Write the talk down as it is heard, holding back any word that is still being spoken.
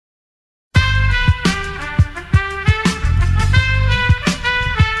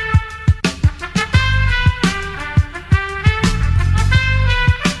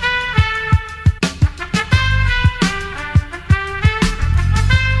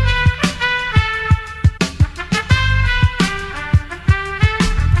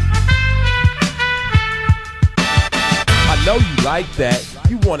like that.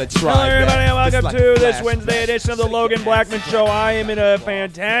 You want to try Hello, everybody, that. and welcome It's like to a this flash Wednesday flash. edition of the Logan Blackman Show. I am in a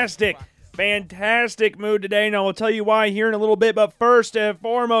fantastic mood today, and I will tell you why here in a little bit. But first and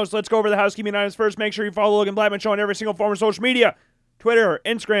foremost, let's go over the housekeeping items first. Make sure you follow Logan Blackman Show on every single form of social media: Twitter,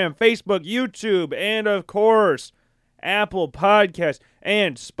 Instagram, Facebook, YouTube, and of course, Apple Podcasts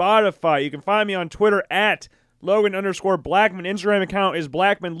and Spotify. You can find me on Twitter at Logan_Blackman. Instagram account is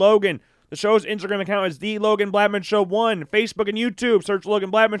Blackman Logan. The show's Instagram account is The Logan Blackman Show 1. Facebook and YouTube, search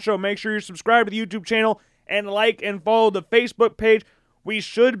Logan Blackman Show. Make sure you're subscribed to the YouTube channel and like and follow the Facebook page. We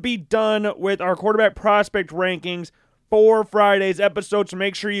should be done with our quarterback prospect rankings for Friday's episode, so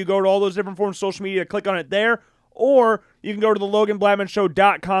make sure you go to all those different forms of social media, click on it there, or you can go to the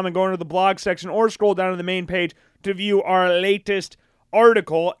LoganBlackmanShow.com and go into the blog section or scroll down to the main page to view our latest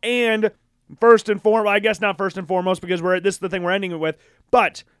article. And first and foremost, I guess not first and foremost because this is the thing we're ending it with,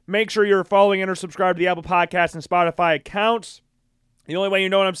 but make sure you're following and or subscribed to the Apple Podcasts and Spotify accounts. The only way you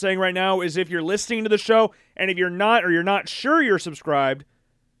know what I'm saying right now is if you're listening to the show, and if you're not or you're not sure you're subscribed,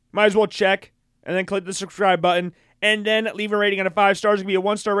 might as well check and then click the subscribe button and then leave a rating out of 5 stars. It can be a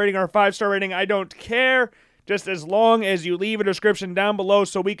 1-star rating or a 5-star rating. I don't care, just as long as you leave a description down below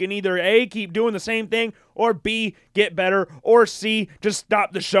so we can either A, keep doing the same thing, or B, get better, or C, just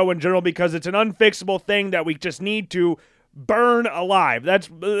stop the show in general because it's an unfixable thing that we just need to burn alive. That's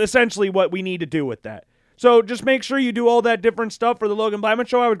essentially what we need to do with that. So just make sure you do all that different stuff for the Logan Blackman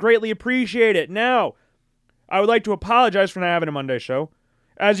Show. I would greatly appreciate it. Now, I would like to apologize for not having a Monday show.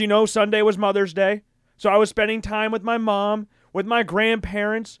 As you know, Sunday was Mother's Day, so I was spending time with my mom, with my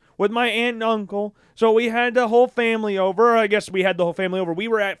grandparents, with my aunt and uncle. So we had the whole family over. I guess we had the whole family over. We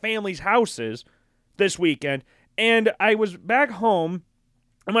were at families' houses this weekend, and I was back home.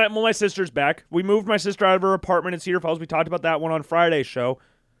 My sister's back. We moved my sister out of her apartment in Cedar Falls. We talked about that one on Friday's show.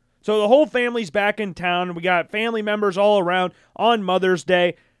 So the whole family's back in town. We got family members all around on Mother's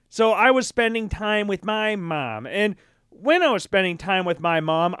Day. So I was spending time with my mom. And when I was spending time with my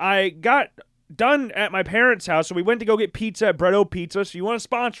mom, I got done at my parents' house. So we went to go get pizza at Bretto Pizza. So you want to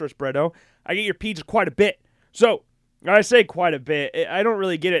sponsor us, Bretto? I get your pizza quite a bit. So I say quite a bit. I don't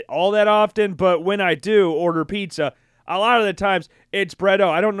really get it all that often. But when I do order pizza, a lot of the times it's Bretto.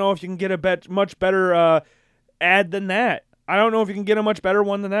 I don't know if you can get a much better ad than that. I don't know if you can get a much better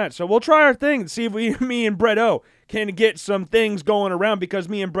one than that. So we'll try our thing and see if me and Bretto can get some things going around because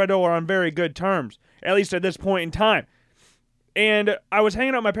me and Bretto are on very good terms, at least at this point in time. And I was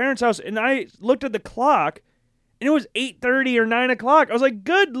hanging out at my parents' house, and I looked at the clock, and it was 8:30 or 9 o'clock. I was like,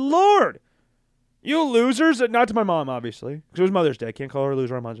 good Lord, you losers. Not to my mom, obviously, because it was Mother's Day. I can't call her a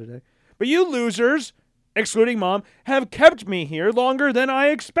loser on Mother's Day. But you losers, excluding mom, have kept me here longer than I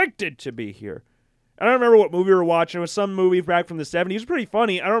expected to be here. I don't remember what movie we were watching. It was some movie back from the 70s. It was pretty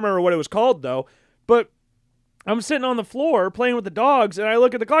funny. I don't remember what it was called, though. But I'm sitting on the floor playing with the dogs, and I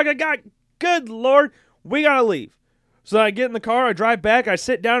look at the clock. I got, good Lord, we got to leave. So I get in the car, I drive back, I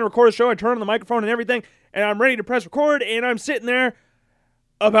sit down and record the show, I turn on the microphone and everything, and I'm ready to press record, and I'm sitting there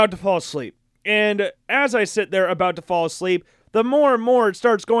about to fall asleep. And as I sit there about to fall asleep, the more and more it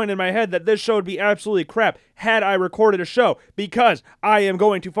starts going in my head that this show would be absolutely crap had I recorded a show, because I am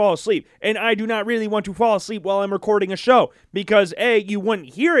going to fall asleep. And I do not really want to fall asleep while I'm recording a show, because A, you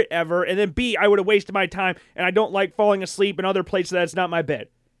wouldn't hear it ever, and then B, I would have wasted my time, and I don't like falling asleep in other places that's not my bed.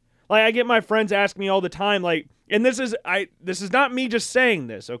 Like, I get my friends ask me all the time, like, and this is not me just saying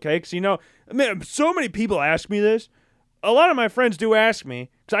this, okay? Because, you know, man, so many people ask me this. A lot of my friends do ask me,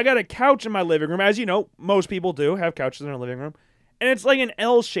 because I got a couch in my living room. As you know, most people do have couches in their living room. And it's like an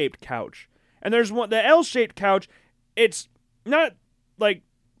L-shaped couch. And there's the L-shaped couch, it's not like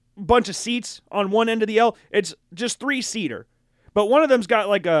a bunch of seats on one end of the L. It's just 3-seater. But one of them's got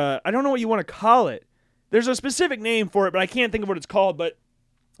like I don't know what you want to call it. There's a specific name for it, but I can't think of what it's called. But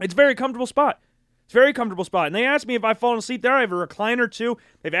it's a very comfortable spot. It's a very comfortable spot. And they asked me if I've fallen asleep there. I have a recliner too.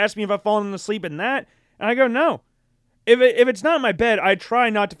 They've asked me if I've fallen asleep in that. And I go, no. If it's not my bed, I try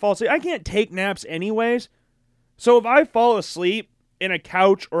not to fall asleep. I can't take naps anyways. So if I fall asleep in a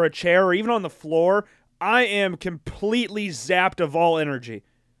couch or a chair or even on the floor, I am completely zapped of all energy.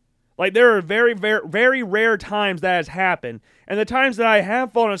 Like, there are very, very, very rare times that has happened. And the times that I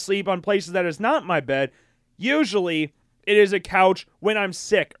have fallen asleep on places that is not my bed, usually it is a couch when I'm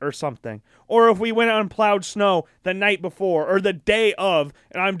sick or something. Or if we went out and plowed snow the night before or the day of,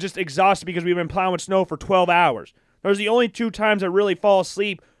 and I'm just exhausted because we've been plowing snow for 12 hours. Those are the only 2 times I really fall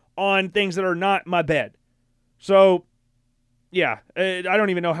asleep on things that are not my bed. So, yeah, I don't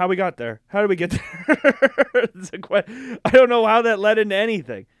even know how we got there. How did we get there? I don't know how that led into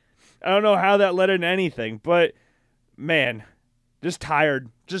anything. But, man, just tired.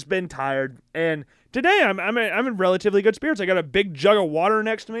 Just been tired. And Today, I'm in relatively good spirits. I got a big jug of water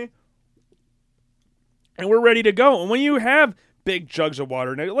next to me, and we're ready to go. And when you have big jugs of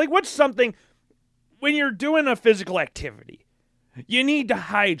water, like what's something, when you're doing a physical activity, you need to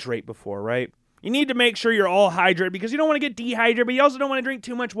hydrate before, right? You need to make sure you're all hydrated because you don't want to get dehydrated, but you also don't want to drink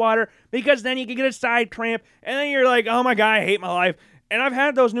too much water because then you can get a side cramp, and then you're like, oh my God, I hate my life. And I've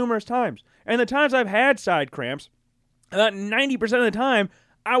had those numerous times. And the times I've had side cramps, 90% of the time,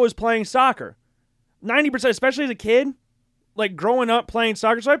 I was playing soccer. 90%, especially as a kid, like growing up playing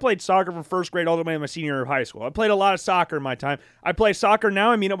soccer. So I played soccer from first grade all the way to my senior year of high school. I played a lot of soccer in my time. I play soccer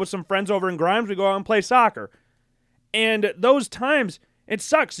now. I meet up with some friends over in Grimes. We go out and play soccer. And those times, it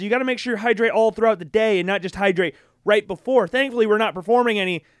sucks. You got to make sure you hydrate all throughout the day and not just hydrate right before. Thankfully, we're not performing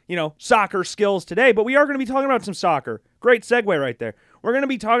any, soccer skills today, but we are going to be talking about some soccer. Great segue right there. We're going to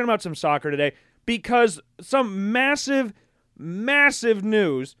be talking about some soccer today because some massive, massive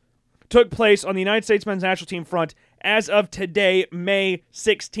news took place on the United States men's national team front as of today, May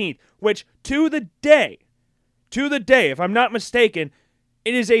 16th, which to the day, if I'm not mistaken,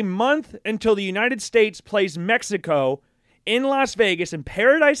 it is a month until the United States plays Mexico in Las Vegas, in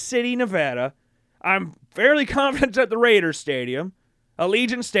Paradise City, Nevada. I'm fairly confident at the Raiders Stadium,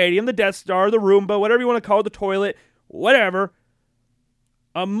 Allegiant Stadium, the Death Star, the Roomba, whatever you want to call it, the toilet, whatever.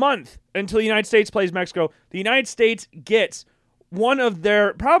 A month until the United States plays Mexico, the United States gets one of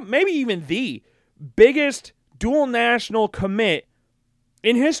their, maybe even the biggest dual national commit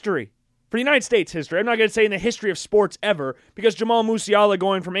in history. For the United States history. I'm not going to say in the history of sports ever, because Jamal Musiala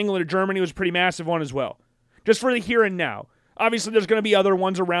going from England to Germany was a pretty massive one as well. Just for the here and now. Obviously, there's going to be other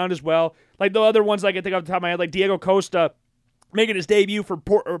ones around as well. Like the other ones I can think off the top of my head, like Diego Costa making his debut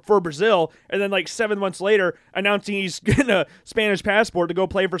for Brazil, and then like 7 months later announcing he's getting a Spanish passport to go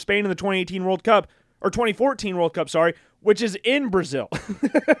play for Spain in the 2018 World Cup, or 2014 World Cup, sorry, which is in Brazil.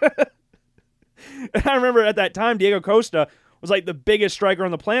 And I remember at that time, Diego Costa was like the biggest striker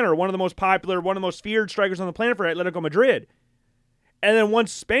on the planet, or one of the most popular, one of the most feared strikers on the planet for Atletico Madrid. And then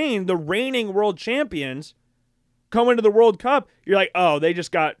once Spain, the reigning world champions, come into the World Cup, you're like, oh, they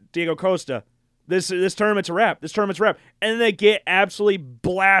just got Diego Costa. This tournament's a wrap. This tournament's a wrap. And then they get absolutely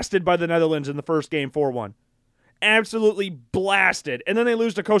blasted by the Netherlands in the first game, 4-1. Absolutely blasted. And then they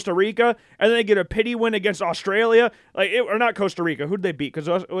lose to Costa Rica, and then they get a pity win against Australia. Or not Costa Rica. Who'd they beat?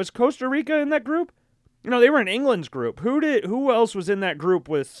 Because was Costa Rica in that group? They were in England's group. Who else was in that group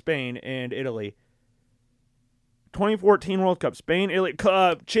with Spain and Italy? 2014 World Cup. Spain, Italy,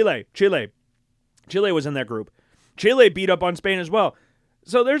 Chile. Chile was in that group. Chile beat up on Spain as well.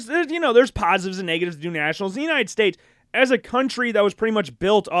 So there's positives and negatives to do nationals. The United States, as a country that was pretty much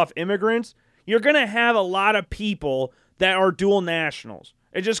built off immigrants, you're going to have a lot of people that are dual nationals.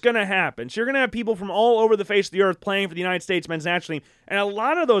 It's just going to happen. So you're going to have people from all over the face of the earth playing for the United States men's national team. And a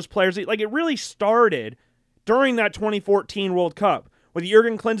lot of those players, it really started during that 2014 World Cup, with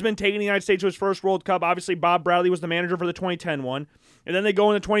Jurgen Klinsmann taking the United States to his first World Cup. Obviously, Bob Bradley was the manager for the 2010 one. And then they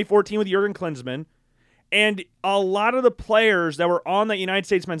go into 2014 with Jurgen Klinsmann. And a lot of the players that were on that United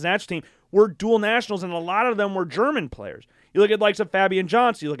States men's national team were dual nationals, and a lot of them were German players. You look at likes of Fabian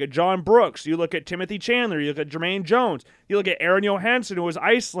Johnson, you look at John Brooks, you look at Timothy Chandler, you look at Jermaine Jones, you look at Aaron Johansson, who was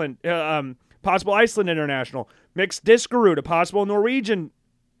Iceland, possible Iceland international, Mix Diskerud, a possible Norwegian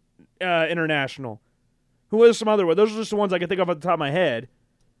international. Who are some other ones? Those are just the ones I can think of off the top of my head.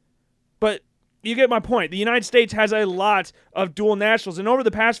 But you get my point. The United States has a lot of dual nationals, and over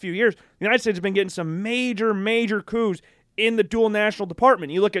the past few years, the United States has been getting some major, major coups in the dual national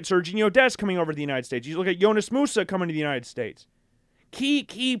department. You look at Sergiño Dest coming over to the United States. You look at Jonas Musa coming to the United States.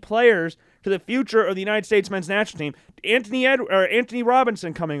 Key players to the future of the United States men's national team. Anthony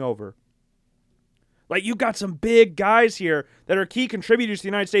Robinson coming over. You got some big guys here that are key contributors to the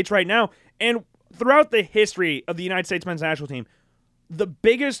United States right now. And throughout the history of the United States men's national team, the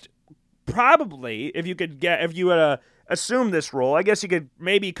biggest, probably, if you would assume this role, I guess you could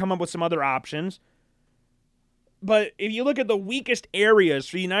maybe come up with some other options. But if you look at the weakest areas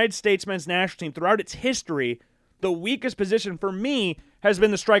for the United States men's national team throughout its history, the weakest position for me has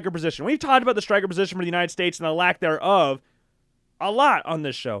been the striker position. We've talked about the striker position for the United States and the lack thereof a lot on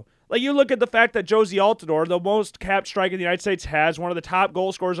this show. You look at the fact that Josie Altidore, the most capped striker the United States has, one of the top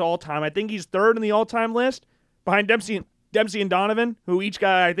goal scorers of all time. I think he's third in the all-time list, behind Dempsey and Donovan, who each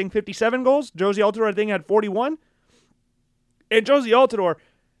got, I think, 57 goals. Josie Altidore, I think, had 41. And Josie Altidore,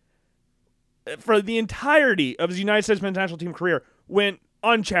 for the entirety of his United States men's national team career, went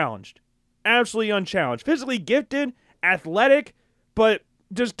unchallenged. Absolutely unchallenged. Physically gifted, athletic, but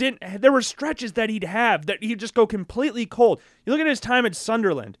just didn't. There were stretches that he'd have that he'd just go completely cold. You look at his time at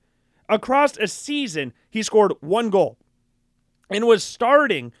Sunderland. Across a season, he scored 1 goal and was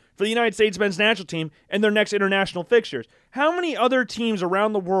starting for the United States men's national team in their next international fixtures. How many other teams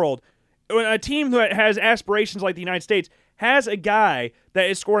around the world, a team that has aspirations like the United States, has a guy that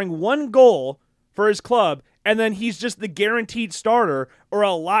is scoring one goal for his club, and then he's just the guaranteed starter or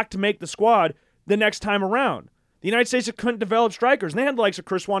a lock to make the squad the next time around? The United States couldn't develop strikers. And they had the likes of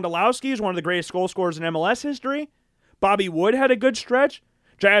Chris Wondolowski, who's one of the greatest goal scorers in MLS history. Bobby Wood had a good stretch.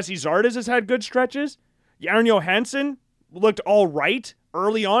 Jazzy Zardes has had good stretches. Jarno Johansson looked all right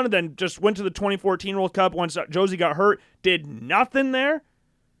early on and then just went to the 2014 World Cup once Josie got hurt. Did nothing there.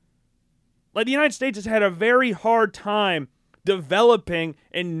 Like, the United States has had a very hard time developing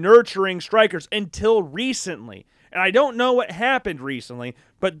and nurturing strikers until recently. And I don't know what happened recently,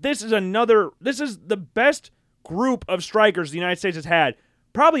 but this is the best group of strikers the United States has had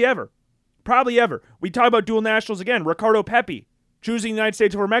probably ever. We talk about dual nationals again. Ricardo Pepi choosing the United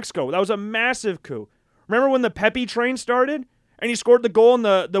States over Mexico. That was a massive coup. Remember when the Pepi train started and he scored the goal in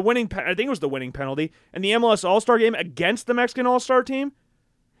the winning, I think it was the winning penalty, in the MLS All-Star game against the Mexican All-Star team?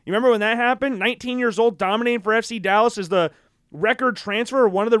 You remember when that happened? 19 years old, dominating for FC Dallas as the record transfer, or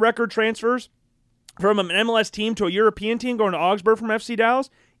one of the record transfers from an MLS team to a European team, going to Augsburg from FC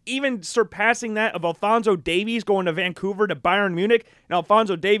Dallas. Even surpassing that of Alphonso Davies going to Vancouver to Bayern Munich. And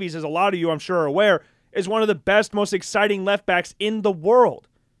Alphonso Davies, as a lot of you I'm sure are aware, is one of the best, most exciting left backs in the world.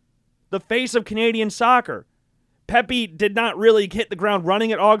 The face of Canadian soccer. Pepi did not really hit the ground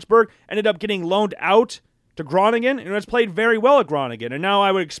running at Augsburg, ended up getting loaned out to Groningen, and has played very well at Groningen. And now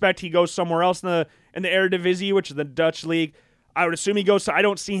I would expect he goes somewhere else in the Eredivisie, which is the Dutch league. I would assume he goes to, I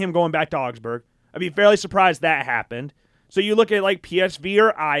don't see him going back to Augsburg. I'd be fairly surprised that happened. So you look at like PSV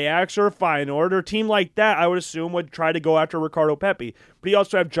or Ajax or Feyenoord or a team like that, I would assume would try to go after Ricardo Pepi. But you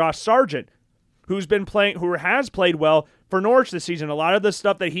also have Josh Sargent, who has played well for Norwich this season. A lot of the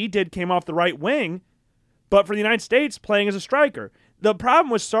stuff that he did came off the right wing, but for the United States, playing as a striker. The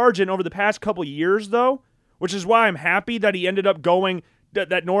problem with Sargent over the past couple years, though, which is why I'm happy that he ended up going,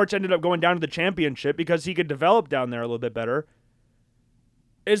 that Norwich ended up going down to the championship because he could develop down there a little bit better,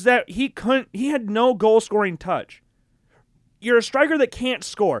 is that he had no goal-scoring touch. You're a striker that can't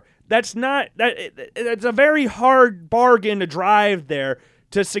score. That's a very hard bargain to drive there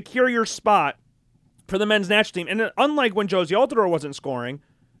to secure your spot for the men's national team. And unlike when Josie Altidore wasn't scoring,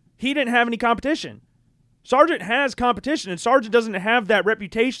 he didn't have any competition. Sargent has competition, and Sargent doesn't have that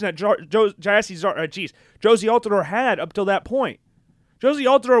reputation that Josie Altidore had up till that point. Josie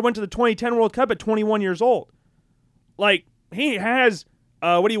Altidore went to the 2010 World Cup at 21 years old. Like, he has,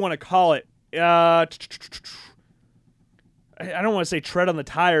 what do you want to call it? I don't want to say tread on the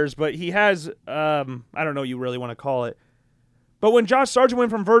tires, but he has, I don't know what you really want to call it. But when Josh Sargent went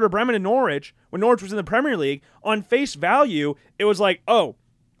from Werder Bremen to Norwich, when Norwich was in the Premier League, on face value, it was like, oh,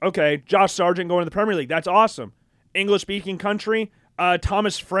 okay, Josh Sargent going to the Premier League. That's awesome. English-speaking country.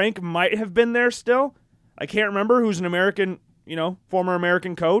 Thomas Frank might have been there still. I can't remember, who's an American, former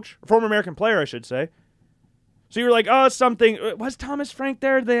American coach. Former American player, I should say. So you were like, oh, something. Was Thomas Frank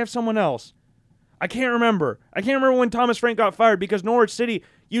there? Or did they have someone else? I can't remember. I can't remember when Thomas Frank got fired because Norwich City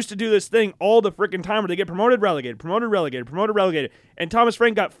used to do this thing all the freaking time where they get promoted, relegated. And Thomas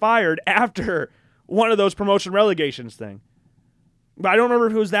Frank got fired after one of those promotion relegations thing. But I don't remember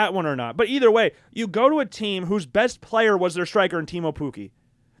if it was that one or not. But either way, you go to a team whose best player was their striker in Timo Pukki.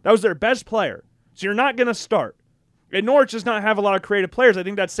 That was their best player. So you're not going to start. And Norwich does not have a lot of creative players. I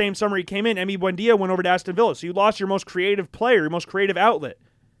think that same summer he came in, Emi Buendia went over to Aston Villa. So you lost your most creative player, your most creative outlet.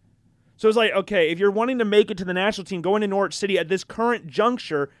 So it's like, okay, if you're wanting to make it to the national team, going to Norwich City at this current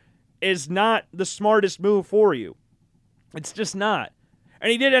juncture is not the smartest move for you. It's just not.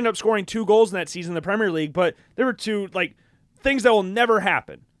 And he did end up scoring 2 goals in that season in the Premier League, but there were 2, things that will never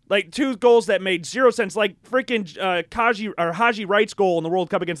happen. 2 goals that made 0 sense, like freaking Haji Wright's goal in the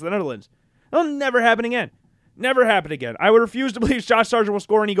World Cup against the Netherlands. That'll never happen again. Never happen again. I would refuse to believe Josh Sargent will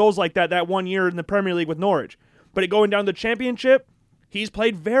score any goals like that 1 year in the Premier League with Norwich. But going down the championship, he's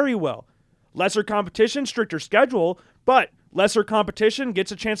played very well. Lesser competition, stricter schedule, but lesser competition,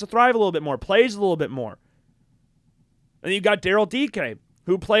 gets a chance to thrive a little bit more, plays a little bit more. And you got Daryl Dike,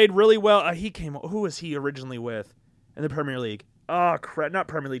 who played really well. Who was he originally with in the Premier League? Oh, crap, not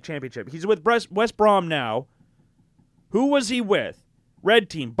Premier League, Championship. He's with West Brom now. Who was he with? Red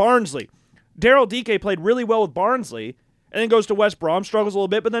team, Barnsley. Daryl Dike played really well with Barnsley, and then goes to West Brom, struggles a little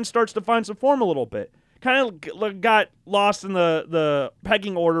bit, but then starts to find some form a little bit. Kind of got lost in the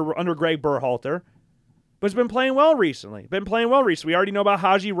pecking order under Greg Berhalter, but has been playing well recently. We already know about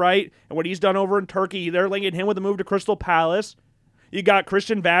Haji Wright and what he's done over in Turkey. They're linking him with a move to Crystal Palace. You got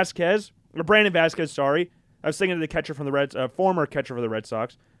Brandon Vasquez, sorry. I was thinking of the catcher from the former catcher for the Red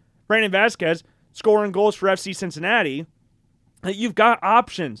Sox. Brandon Vasquez scoring goals for FC Cincinnati. You've got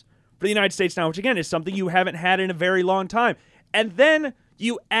options for the United States now, which again is something you haven't had in a very long time. And then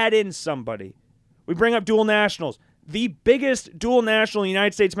you add in somebody. We bring up dual nationals. The biggest dual national in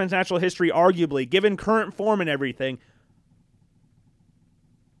United States men's national history, arguably, given current form and everything.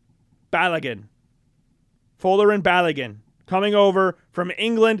 Balogun. Folarin Balogun, coming over from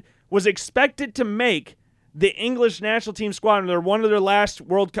England, was expected to make the English national team squad in one of their last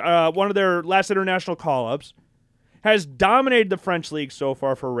international call-ups. Has dominated the French league so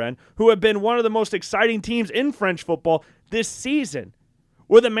far for Rennes, who have been one of the most exciting teams in French football this season,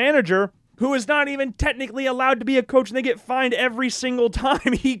 with a manager who is not even technically allowed to be a coach, and they get fined every single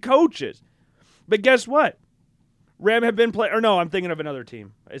time he coaches. But guess what? Rennes have been playing, or no, I'm thinking of another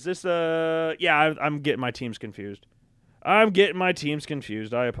team. Is this, I'm getting my teams confused. I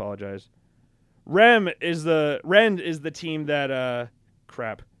apologize. Rennes is the team that,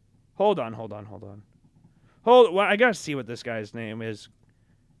 crap. Hold on. Well, I gotta see what this guy's name is.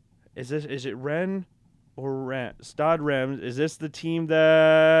 Is it Rennes or Rennes? Stade Rennes. Is this the team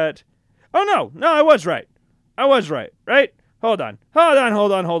that... Oh, no, I was right. Right? Hold on. I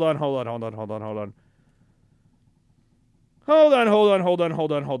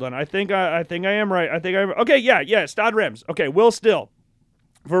think I am right. Okay, yeah, Stade Reims. Okay, Will Still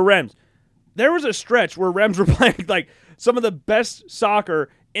for Reims. There was a stretch where Reims were playing like some of the best soccer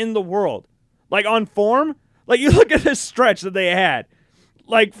in the world. Like on form, like you look at this stretch that they had.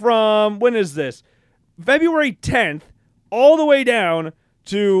 Like from, when is this? February 10th all the way down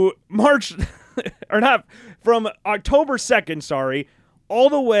to March, or not, from October 2nd, all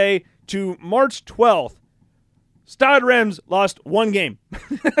the way to March 12th. Stade Reims lost one game.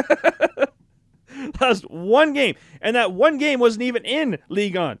 Lost one game. And that one game wasn't even in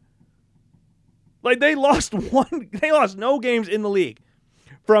Ligue 1. Like, they lost no games in the league.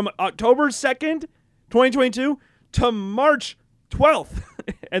 From October 2nd, 2022 to March 12th.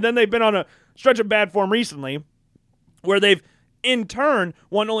 And then they've been on a stretch of bad form recently where they've, in turn,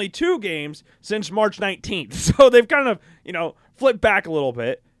 won only 2 games since March 19th. So they've kind of, flipped back a little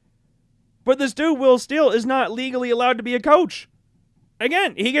bit. But this dude, Will Steele, is not legally allowed to be a coach.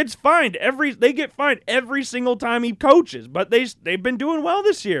 Again, he gets fined. They get fined every single time he coaches. But they've been doing well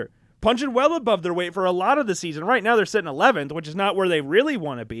this year. Punching well above their weight for a lot of the season. Right now they're sitting 11th, which is not where they really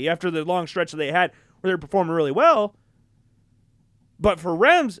want to be after the long stretch that they had where they're performing really well. But for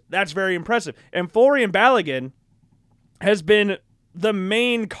Reims, that's very impressive. And Folarin Balogun has been the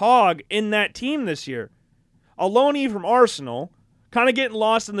main cog in that team this year. A loanee from Arsenal, kind of getting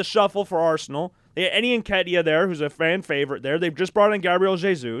lost in the shuffle for Arsenal. They had Eddie Nketiah there, who's a fan favorite there. They've just brought in Gabriel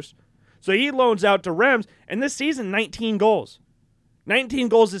Jesus. So he loans out to Reims, and this season, 19 goals. 19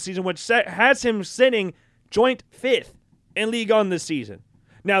 goals this season, which has him sitting joint 5th in Ligue 1 this season.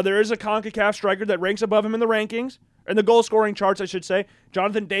 Now, there is a CONCACAF striker that ranks above him in the rankings, in the goal-scoring charts, I should say.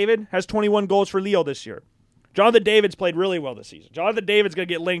 Jonathan David has 21 goals for Lille this year. Jonathan David's played really well this season. Jonathan David's going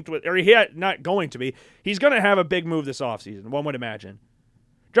to get linked with, not going to be, he's going to have a big move this offseason, one would imagine.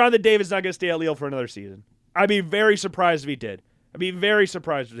 Jonathan David's not going to stay at Lille for another season. I'd be very surprised if he did.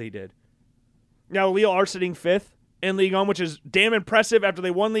 Now, Lille are sitting 5th in Ligue 1, which is damn impressive after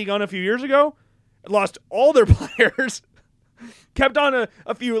they won Ligue 1 a few years ago. Lost all their players. Kept on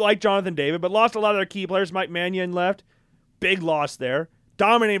a few like Jonathan David, but lost a lot of their key players. Mike Maye left. Big loss there.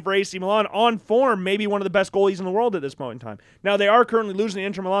 Dominating for AC Milan. On form, maybe one of the best goalies in the world at this moment in time. Now, they are currently losing to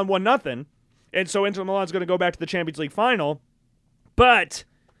Inter Milan 1-0, and so Inter Milan's going to go back to the Champions League final. But,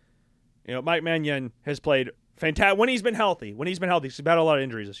 Mike Maye has played fantastic when he's been healthy. He's had a lot of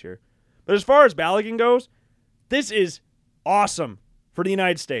injuries this year. But as far as Balogun goes, this is awesome for the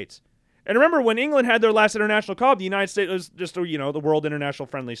United States. And remember, when England had their last international call, the United States was just, the World International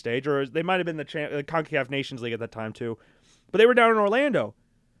Friendly Stage, or they might have been the CONCACAF Nations League at that time, too. But they were down in Orlando.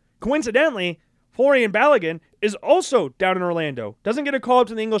 Coincidentally, Folarin Balogun is also down in Orlando. Doesn't get a call up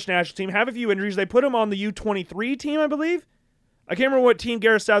to the English national team, have a few injuries. They put him on the U23 team, I believe. I can't remember what team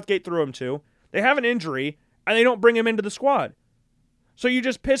Gareth Southgate threw him to. They have an injury, and they don't bring him into the squad. So you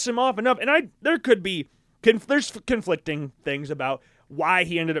just piss him off enough. And there could be... there's conflicting things about why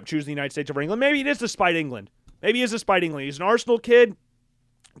he ended up choosing the United States over England. Maybe it is to spite England. He's an Arsenal kid,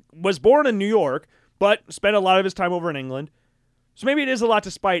 was born in New York, but spent a lot of his time over in England. So maybe it is a lot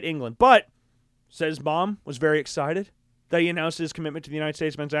to spite England. But, says mom, was very excited that he announced his commitment to the United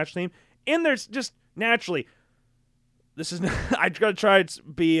States men's national team. And there's just, naturally, this is, I gotta try to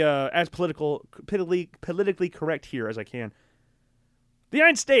be as politically correct here as I can. The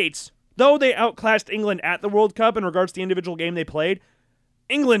United States, though they outclassed England at the World Cup in regards to the individual game they played,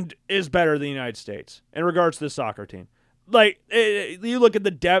 England is better than the United States in regards to the soccer team. Like, you look at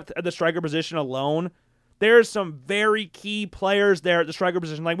the depth at the striker position alone, There's some very key players there at the striker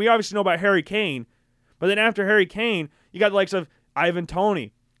position. Like, we obviously know about Harry Kane, but then after Harry Kane, you got the likes of Ivan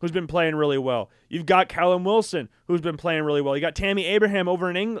Toney, who's been playing really well. You've got Callum Wilson, who's been playing really well. You got Tammy Abraham over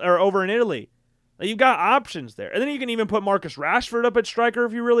in Italy. Like, you've got options there. And then you can even put Marcus Rashford up at striker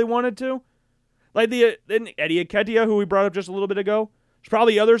if you really wanted to. Like then Eddie Nketiah, who we brought up just a little bit ago. There's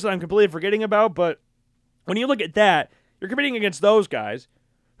probably others that I'm completely forgetting about, but when you look at that, you're competing against those guys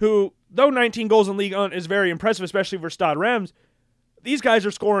who, though 19 goals in Ligue 1 is very impressive, especially for Stade Reims, these guys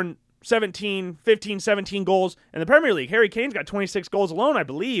are scoring 15, 17 goals in the Premier League. Harry Kane's got 26 goals alone, I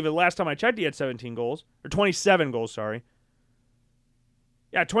believe. The last time I checked, he had 17 goals. Or 27 goals, sorry.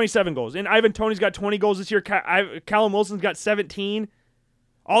 Yeah, 27 goals. And Ivan Toney's got 20 goals this year. Callum Wilson's got 17.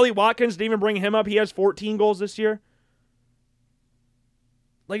 Ollie Watkins, didn't even bring him up. He has 14 goals this year.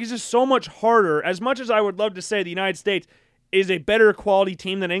 Like, it's just so much harder. As much as I would love to say the United States is a better quality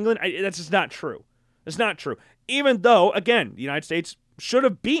team than England, that's just not true. It's not true. Even though, again, the United States should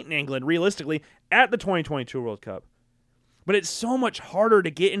have beaten England, realistically, at the 2022 World Cup. But it's so much harder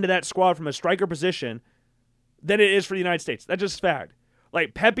to get into that squad from a striker position than it is for the United States. That's just fact.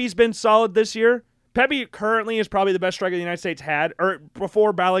 Like, Pepe's been solid this year. Pepe currently is probably the best striker the United States had, or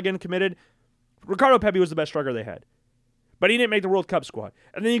before Balogun committed. Ricardo Pepe was the best striker they had. But he didn't make the World Cup squad.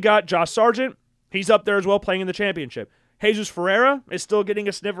 And then you got Josh Sargent. He's up there as well, playing in the championship. Jesus Ferreira is still getting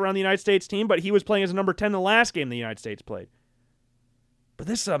a sniff around the United States team, but he was playing as a number 10 the last game the United States played. But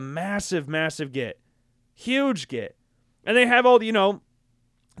this is a massive, massive get. Huge get. And they have all,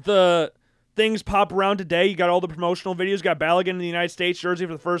 the things pop around today. You got all the promotional videos. You got Balogun in the United States jersey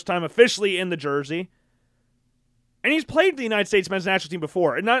for the first time, officially in the jersey. And he's played for the United States men's national team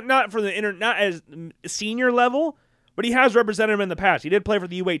before. And not for the not as senior level, but he has represented him in the past. He did play for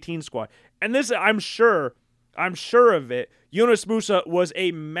the U18 squad. And this, I'm sure of it, Yunus Musa was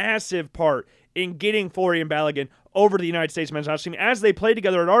a massive part in getting Folarin Balogun over to the United States men's national team as they played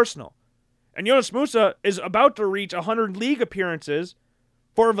together at Arsenal. And Yunus Musa is about to reach 100 league appearances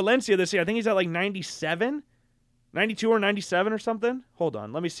for Valencia this year. I think he's at like 97, 92 or 97 or something. Hold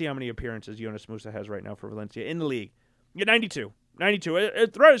on. Let me see how many appearances Yunus Musa has right now for Valencia in the league. Yeah, 92.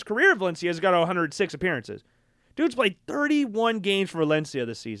 Throughout his career, Valencia has got 106 appearances. Dude's played 31 games for Valencia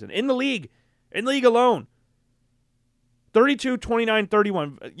this season. In the league alone. 32, 29,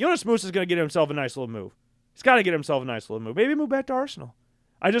 31. Yunus Musa is going to get himself a nice little move. He's got to get himself a nice little move. Maybe move back to Arsenal.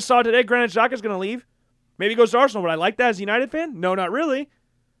 I just saw today Granit Xhaka is going to leave. Maybe he goes to Arsenal. Would I like that as a United fan? No, not really.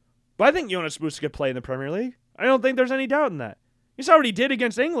 But I think Yunus Musa could play in the Premier League. I don't think there's any doubt in that. You saw what he did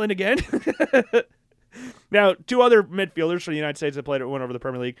against England again. Now, two other midfielders for the United States that went over the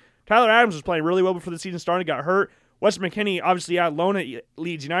Premier League. Tyler Adams was playing really well before the season started, got hurt. Weston McKennie, obviously out loan at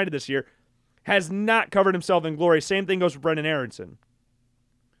Leeds United this year, has not covered himself in glory. Same thing goes for Brendan Aronson.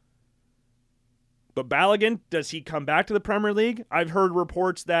 But Balogun, does he come back to the Premier League? I've heard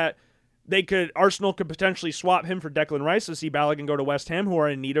reports that Arsenal could potentially swap him for Declan Rice to see Balogun go to West Ham, who are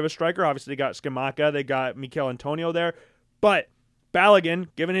in need of a striker. Obviously, they got Scamacca, they got Mikel Antonio there. But Balogun,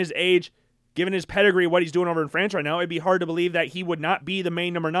 given his age, given his pedigree, what he's doing over in France right now, it'd be hard to believe that he would not be the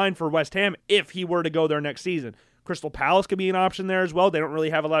main number 9 for West Ham if he were to go there next season. Crystal Palace could be an option there as well. They don't really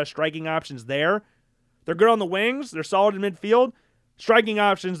have a lot of striking options there. They're good on the wings. They're solid in midfield. Striking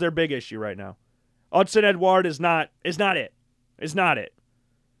options, their big issue right now. Hudson Edouard is not it. It's not it.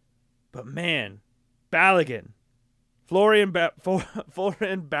 But man, Balogun. Folarin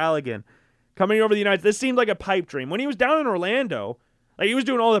Balogun coming over the United States. This seemed like a pipe dream. When he was down in Orlando, like he was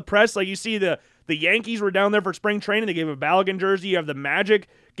doing all the press, like you see the Yankees were down there for spring training. They gave him a Balogun jersey. You have the Magic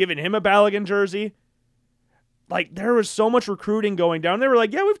giving him a Balogun jersey. Like, there was so much recruiting going down. They were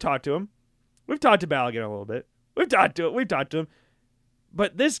like, yeah, we've talked to him. We've talked to Balogun a little bit. We've talked to him.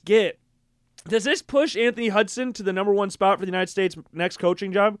 But does this push Anthony Hudson to the number 1 spot for the United States' next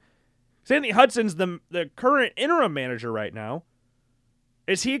coaching job? Because Anthony Hudson's the current interim manager right now.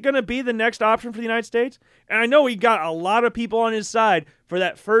 Is he going to be the next option for the United States? And I know he got a lot of people on his side for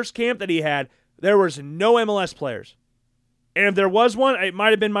that first camp that he had. There was no MLS players. And if there was one, it might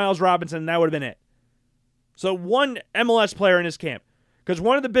have been Miles Robinson, and that would have been it. So one MLS player in his camp. Because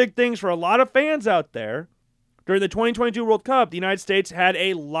one of the big things for a lot of fans out there, during the 2022 World Cup, the United States had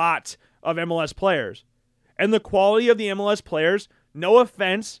a lot of MLS players. And the quality of the MLS players, no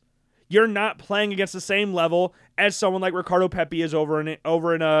offense, you're not playing against the same level as someone like Ricardo Pepi is over in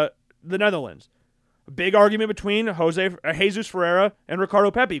the Netherlands. A big argument between Jesus Ferreira and Ricardo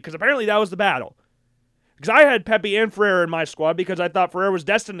Pepi, because apparently that was the battle. Because I had Pepi and Ferreira in my squad because I thought Ferreira was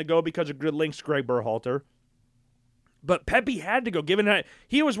destined to go because of good links to Greg Berhalter. But Pepi had to go, given that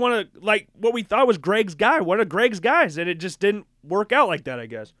he was one of, like, what we thought was Greg's guy, one of Greg's guys, and it just didn't work out like that, I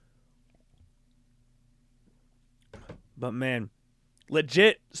guess. But, man,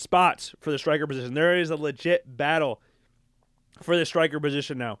 legit spots for the striker position. There is a legit battle for the striker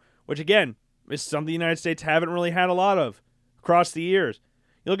position now, which, again, is something the United States haven't really had a lot of across the years.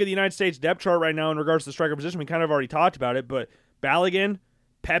 You look at the United States depth chart right now in regards to the striker position. We kind of already talked about it, but Balogun,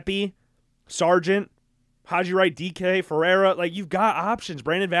 Pepe, Sargent, Haji Wright, DK, Ferreira, like you've got options.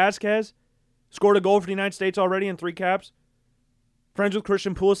 Brandon Vasquez scored a goal for the United States already in 3 caps. Friends with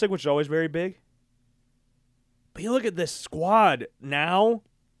Christian Pulisic, which is always very big. But you look at this squad now,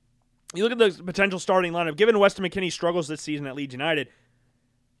 you look at the potential starting lineup. Given Weston McKennie's struggles this season at Leeds United,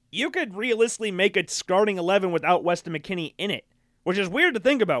 you could realistically make a starting 11 without Weston McKennie in it, which is weird to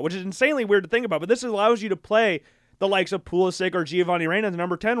think about, which is insanely weird to think about. But this allows you to play the likes of Pulisic or Giovanni Reina in the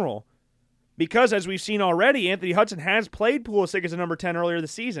number 10 role. Because, as we've seen already, Anthony Hudson has played Pulisic as a number 10 earlier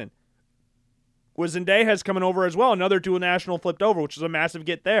this season. With Zendejas coming over as well, another dual national flipped over, which is a massive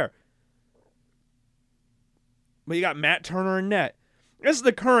get there. But you got Matt Turner in net. This is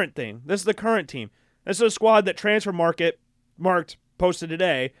the current thing. This is the current team. This is a squad that Transfer Marked posted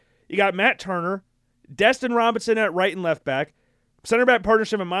today. You got Matt Turner, Destin Robinson at right and left back, center back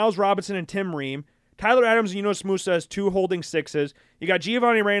partnership of Miles Robinson and Tim Ream, Tyler Adams and Yunus Musa as 2 holding 6s. You got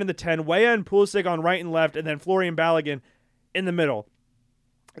Giovanni Reina in the 10, Weah and Pulisic on right and left, and then Folarin Balogun in the middle.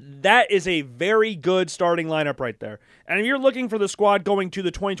 That is a very good starting lineup right there. And if you're looking for the squad going to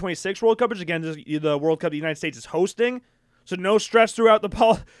the 2026 World Cup, which again is the World Cup the United States is hosting, so no stress throughout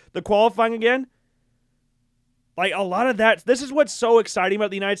the qualifying again. Like a lot of that, this is what's so exciting about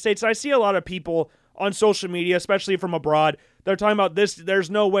the United States. I see a lot of people on social media, especially from abroad, they're talking about this. There's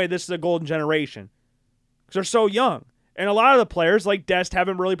no way this is a golden generation because they're so young. And a lot of the players like Dest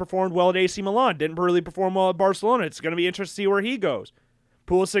haven't really performed well at AC Milan, didn't really perform well at Barcelona. It's going to be interesting to see where he goes.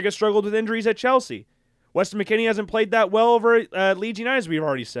 Pulisic has struggled with injuries at Chelsea. Weston McKennie hasn't played that well over at Leeds United, as we've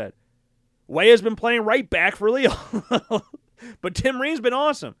already said. Weah has been playing right back for Lille. But Tim Ream's been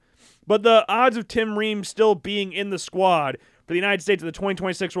awesome. But the odds of Tim Ream still being in the squad for the United States at the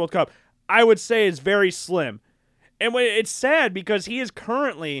 2026 World Cup, I would say is very slim. And it's sad because he is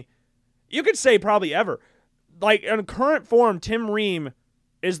currently, you could say probably ever, like in current form, Tim Ream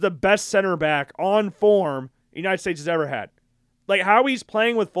is the best center back on form the United States has ever had. Like how he's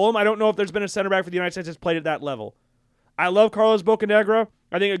playing with Fulham, I don't know if there's been a center back for the United States that's played at that level. I love Carlos Bocanegra.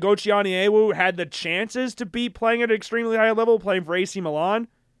 I think Agochiani Ewu had the chances to be playing at an extremely high level, playing for AC Milan.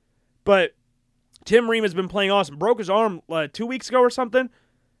 But Tim Ream has been playing awesome. Broke his arm 2 weeks ago or something.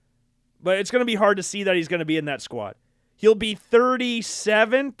 But it's going to be hard to see that he's going to be in that squad. He'll be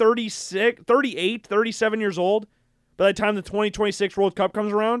 37, 36, 38, 37 years old by the time the 2026 World Cup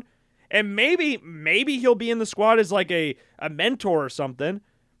comes around. And maybe he'll be in the squad as like a mentor or something,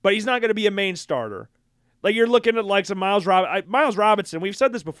 but he's not going to be a main starter. Like you're looking at likes of Miles Robinson. We've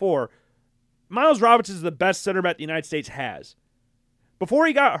said this before. Miles Robinson is the best center back the United States has. Before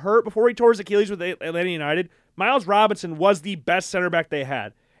he got hurt, before he tore his Achilles with Atlanta United, Miles Robinson was the best center back they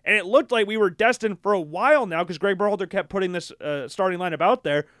had. And it looked like we were destined for a while now because Greg Berhalter kept putting this starting lineup out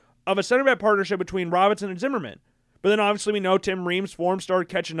there of a center back partnership between Robinson and Zimmerman. But then obviously we know Tim Ream's form started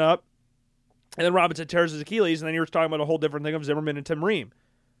catching up. And then Robinson tears his Achilles, and then you're talking about a whole different thing of Zimmerman and Tim Ream.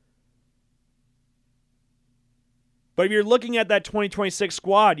 But if you're looking at that 2026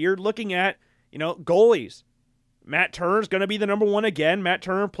 squad, you're looking at, goalies. Matt Turner's going to be the number 1 again. Matt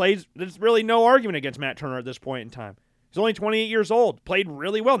Turner plays, there's really no argument against Matt Turner at this point in time. He's only 28 years old, played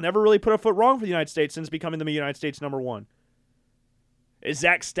really well, never really put a foot wrong for the United States since becoming the United States number 1. Is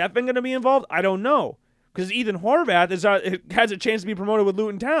Zach Steffen going to be involved? I don't know. Because Ethan Horvath has a chance to be promoted with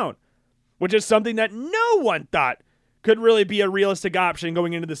Luton Town, which is something that no one thought could really be a realistic option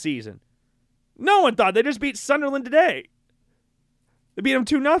going into the season. No one thought. They just beat Sunderland today. They beat them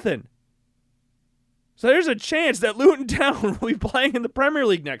 2-0. So there's a chance that Luton Town will be playing in the Premier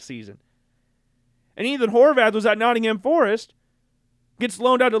League next season. And Ethan Horvath was at Nottingham Forest, gets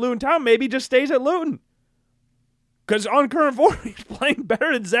loaned out to Luton Town, maybe just stays at Luton. Because on current form, he's playing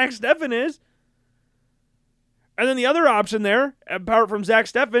better than Zach Steffen is. And then the other option there, apart from Zach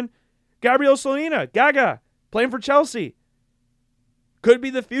Steffen, Gabriel Slonina, Gaga, playing for Chelsea. Could be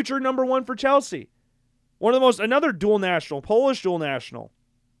the future number 1 for Chelsea. Another dual national, Polish dual national.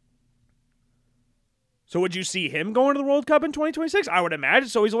 So would you see him going to the World Cup in 2026? I would imagine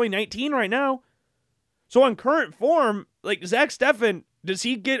so. He's only 19 right now. So on current form, like Zach Steffen, does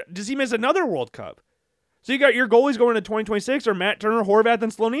he miss another World Cup? So you got your goalies going to 2026 or Matt Turner, Horvath,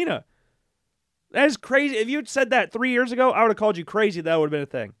 and Slonina. That is crazy. If you'd said that 3 years ago, I would have called you crazy. That would have been a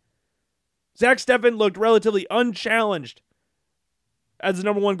thing. Zach Steffen looked relatively unchallenged as the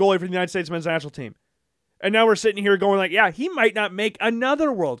number 1 goalie for the United States men's national team. And now we're sitting here going like, yeah, he might not make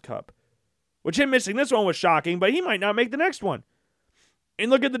another World Cup. which him missing this one was shocking, but he might not make the next one. And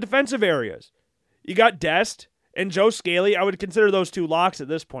look at the defensive areas. You got Dest and Joe Scaly. I would consider those two locks at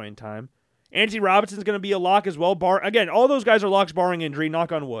this point in time. Anthony Robinson's going to be a lock as well. Again, all those guys are locks barring injury,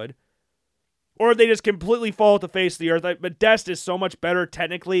 knock on wood. Or if they just completely fall at the face of the earth. But Dest is so much better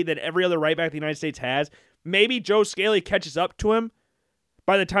technically than every other right back the United States has. Maybe Joe Scaly catches up to him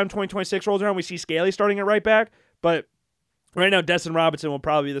by the time 2026 rolls around. We see Scaly starting at right back. But right now, Dest and Robinson will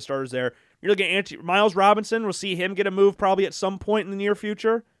probably be the starters there. You're looking at Miles Robinson. We'll see him get a move probably at some point in the near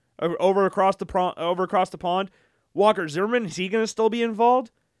future over across the pond. Walker Zimmerman, is he going to still be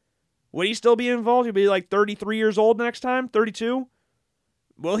involved? Would he still be involved? He'll be like 33 years old next time, 32.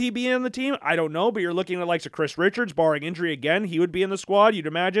 Will he be in the team? I don't know, but you're looking at the likes of Chris Richards, barring injury again. He would be in the squad, you'd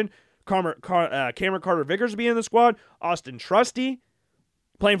imagine. Cameron Carter-Vickers would be in the squad. Austin Trusty,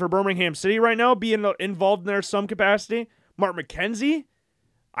 playing for Birmingham City right now, being involved in there some capacity. Mark McKenzie,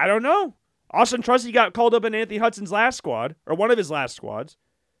 I don't know. Austin Trusty got called up in Anthony Hudson's last squad, or one of his last squads.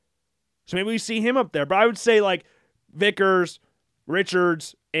 So maybe we see him up there. But I would say like Vickers,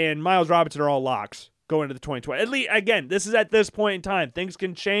 Richards, and Miles Robinson are all locks going into the 2020. At least, again, this is at this point in time. Things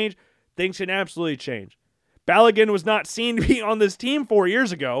can change. Things can absolutely change. Balogun was not seen to be on this team 4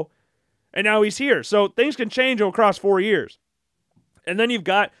 years ago, and now he's here. So things can change across 4 years. And then you've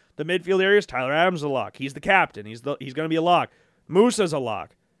got the midfield areas. Tyler Adams is a lock. He's the captain. He's going to be a lock. Musa's a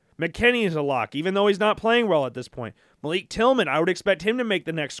lock. McKinney is a lock, even though he's not playing well at this point. Malik Tillman, I would expect him to make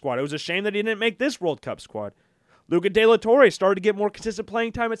the next squad. It was a shame that he didn't make this World Cup squad. Luca De La Torre started to get more consistent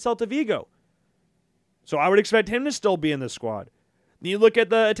playing time at Celta Vigo. So I would expect him to still be in this squad. Then you look at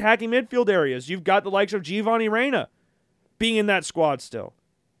the attacking midfield areas. You've got the likes of Giovanni Reina being in that squad still.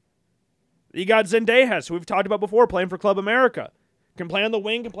 You got Zendejas, who we've talked about before, playing for Club America. Can play on the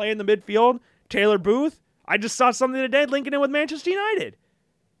wing, can play in the midfield. Taylor Booth, I just saw something today linking in with Manchester United.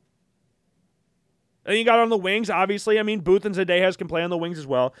 And you got on the wings, obviously. I mean, Booth and Zendejas can play on the wings as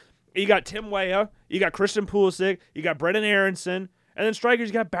well. You got Tim Weah. You got Christian Pulisic. You got Brendan Aronson. And then strikers,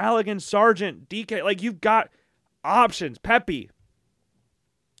 you got Balogun, Sargent, DK. Like, you've got options. Pepe.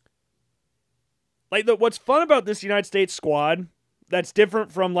 Like, what's fun about this United States squad that's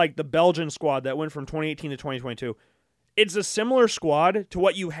different from, like, the Belgian squad that went from 2018 to 2022, it's a similar squad to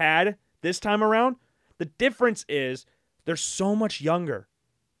what you had this time around. The difference is they're so much younger.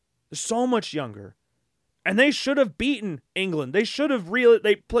 They're so much younger. And they should have beaten England. They should have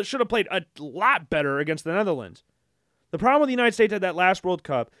played a lot better against the Netherlands. The problem with the United States at that last World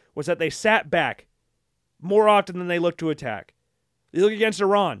Cup was that they sat back more often than they looked to attack. You look against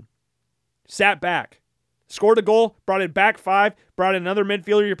Iran, sat back, scored a goal, brought it back 5, brought in another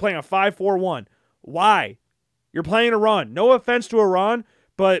midfielder. You're playing a 5-4-1. Why? You're playing Iran. No offense to Iran,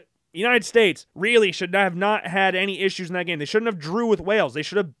 but the United States really should have not had any issues in that game. They shouldn't have drew with Wales. They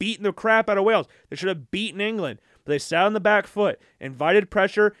should have beaten the crap out of Wales. They should have beaten England. But they sat on the back foot, invited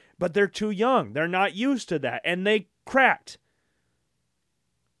pressure, but they're too young. They're not used to that, and they cracked.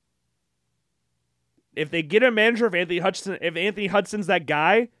 If they get a manager, if Anthony Hudson's that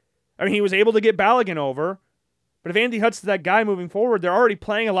guy, I mean, he was able to get Balogun over, but if Anthony Hudson's that guy moving forward, they're already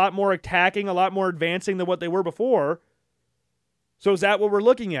playing a lot more attacking, a lot more advancing than what they were before. So is that what we're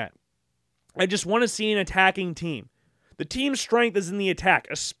looking at? I just want to see an attacking team. The team's strength is in the attack,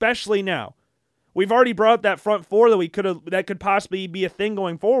 especially now. We've already brought up that front four that could possibly be a thing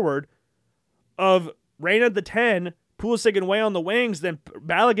going forward of Reina at the 10, Pulisic and Way on the wings, then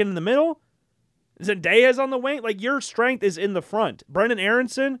Balogun in the middle, Zendejas on the wing. Like, your strength is in the front. Brendan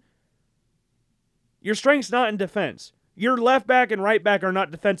Aronson, your strength's not in defense. Your left back and right back are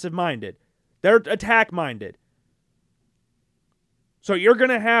not defensive-minded. They're attack-minded. So you're going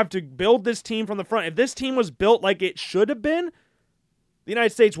to have to build this team from the front. If this team was built like it should have been, the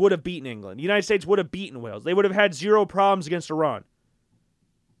United States would have beaten England. The United States would have beaten Wales. They would have had zero problems against Iran.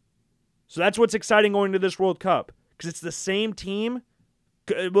 So that's what's exciting going to this World Cup, because it's the same team.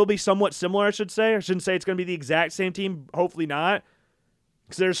 It will be somewhat similar, I should say. I shouldn't say it's going to be the exact same team. Hopefully not,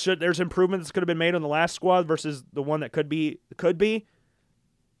 because there's improvements that could have been made on the last squad versus the one that could be.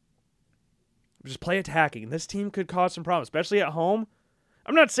 Just play attacking. This team could cause some problems, especially at home.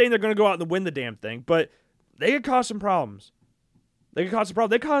 I'm not saying they're going to go out and win the damn thing, but they could cause some problems. They caused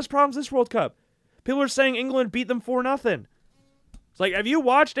problems this World Cup. People are saying England beat them 4-0. It's like, have you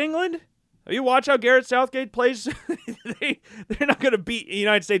watched England? Have you watched how Gareth Southgate plays? They're not going to beat the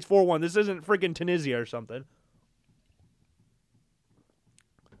United States 4-1. This isn't freaking Tunisia or something.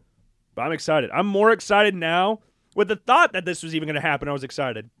 But I'm excited. I'm more excited now. With the thought that this was even going to happen, I was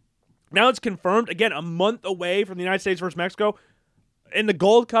excited. Now it's confirmed, again, a month away from the United States versus Mexico. In the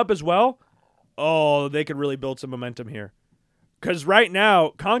Gold Cup as well. Oh, they could really build some momentum here. Because right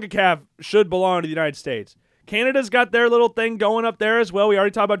now, CONCACAF should belong to the United States. Canada's got their little thing going up there as well. We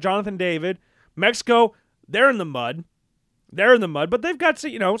already talked about Jonathan David. Mexico, they're in the mud. But they've got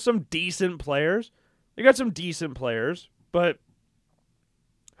some decent players. But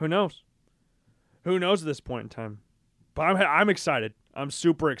who knows? Who knows at this point in time? But I'm excited. I'm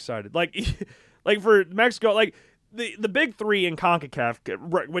super excited. Like for Mexico, like the big three in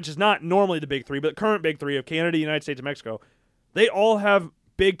CONCACAF, which is not normally the big three, but the current big three of Canada, United States, and Mexico, they all have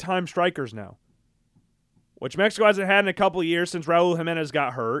big-time strikers now, which Mexico hasn't had in a couple of years since Raul Jimenez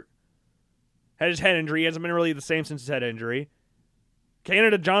got hurt. Had his head injury. He hasn't been really the same since his head injury.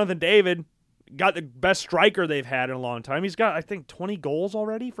 Canada, Jonathan David, got the best striker they've had in a long time. He's got, I think, 20 goals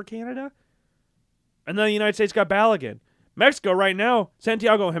already for Canada. And then the United States got Balogun. Mexico right now,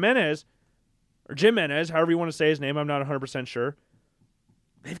 Santiago Jimenez, or Jimenez, however you want to say his name, I'm not 100% sure.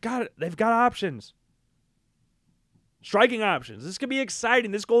 They've got options. Striking options. This could be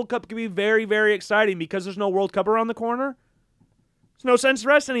exciting. This Gold Cup could be very, very exciting because there's no World Cup around the corner. There's no sense to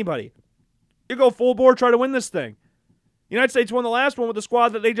rest anybody. You go full bore, try to win this thing. The United States won the last one with the squad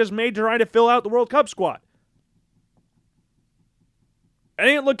that they just made trying to fill out the World Cup squad. It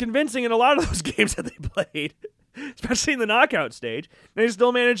didn't look convincing in a lot of those games that they played, especially in the knockout stage. They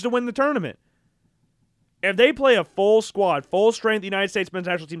still managed to win the tournament. If they play a full squad, full strength United States men's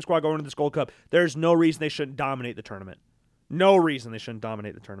national team squad going into this Gold Cup, there's no reason they shouldn't dominate the tournament. No reason they shouldn't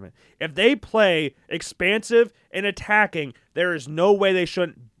dominate the tournament. If they play expansive and attacking, there is no way they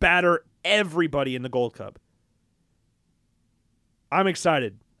shouldn't batter everybody in the Gold Cup. I'm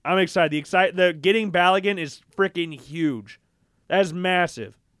excited. The getting Balogun is freaking huge. That is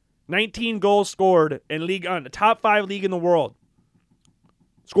massive. 19 goals scored in League One, the top 5 league in the world.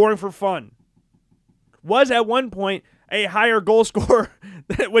 Scoring for fun. Was at one point a higher goal scorer,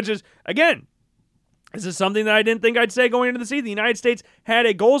 which is, again, this is something that I didn't think I'd say going into the season. The United States had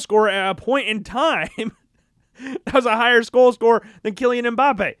a goal scorer at a point in time that was a higher goal scorer than Kylian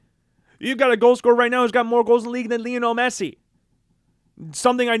Mbappe. You've got a goal scorer right now who's got more goals in the league than Lionel Messi.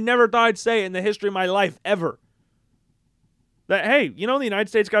 Something I never thought I'd say in the history of my life, ever. That, hey, the United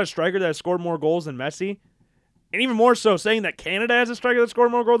States got a striker that has scored more goals than Messi. And even more so, saying that Canada has a striker that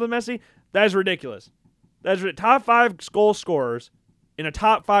scored more goals than Messi, that is ridiculous. That's top 5 goal scorers in a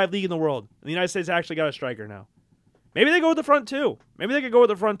top 5 league in the world. And the United States actually got a striker now. Maybe they go with the front two.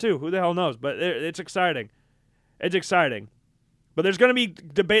 Who the hell knows? But it's exciting. It's exciting. But there's going to be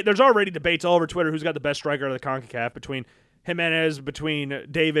debate. There's already debates all over Twitter who's got the best striker of the CONCACAF, between Jimenez, between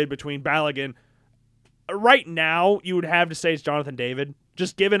David, between Balogun. Right now, you would have to say it's Jonathan David.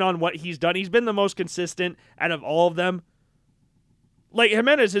 Just given on what he's done. He's been the most consistent out of all of them. Like,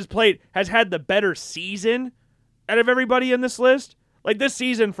 Jimenez has had the better season out of everybody in this list. Like, this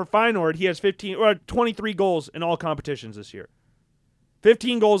season for Feyenoord, he has 23 goals in all competitions this year.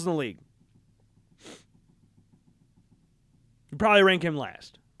 15 goals in the league. You probably rank him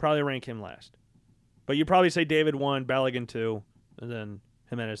last. But you probably say David 1, Balogun 2, and then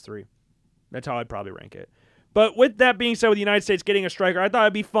Jimenez 3. That's how I'd probably rank it. But with that being said, with the United States getting a striker, I thought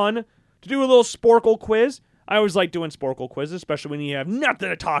it'd be fun to do a little Sporkle quiz. I always like doing Sporkle quizzes, especially when you have nothing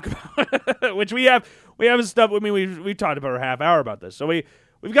to talk about, which we have stuff. I mean, we've talked about a half hour about this, so we've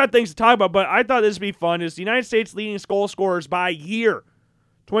got things to talk about. But I thought this would be fun. Is the United States leading goal scorers by year,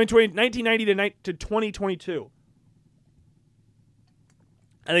 1990 to 2022.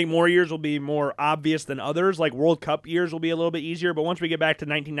 I think more years will be more obvious than others. Like World Cup years will be a little bit easier, but once we get back to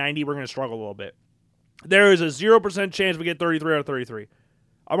 1990, we're going to struggle a little bit. There is a 0% chance we get 33 out of 33.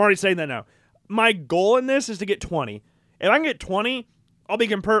 I'm already saying that now. My goal in this is to get 20. If I can get 20,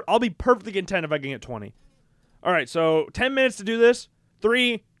 I'll be perfectly content if I can get 20. All right, so 10 minutes to do this.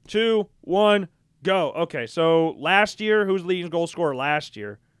 3, 2, 1, go. Okay, so last year, who's the leading goal scorer last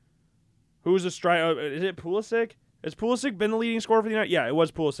year? Who's the striker? Is it Pulisic? Has Pulisic been the leading scorer for the United? Yeah, it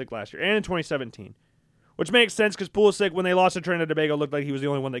was Pulisic last year, and in 2017. Which makes sense because Pulisic, when they lost to Trinidad and Tobago, looked like he was the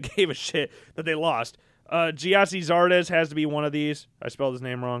only one that gave a shit that they lost. Giassi Zardes has to be one of these. I spelled his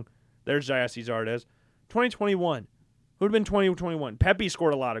name wrong. There's Giassi Zardes. 2021. Who would have been 2021? Pepe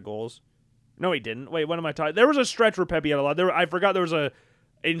scored a lot of goals. No, he didn't. Wait, what am I talking? There was a stretch where Pepe had a lot. I forgot there was a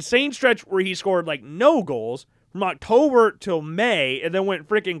insane stretch where he scored like no goals from October till May, and then went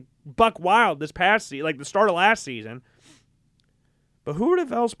freaking buck wild this past season, like the start of last season. But who would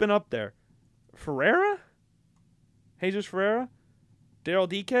have else been up there? Ferreira? Jesus Ferreira? Daryl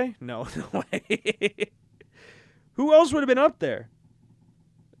DK? No way. Who else would have been up there?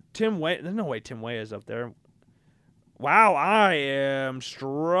 Tim Way. There's no way Tim Way is up there. Wow, I am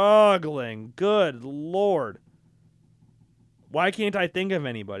struggling. Good Lord. Why can't I think of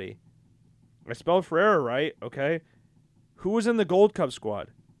anybody? I spelled Ferreira right, okay. Who was in the Gold Cup squad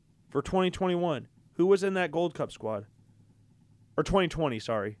for 2021? Who was in that Gold Cup squad? Or 2020,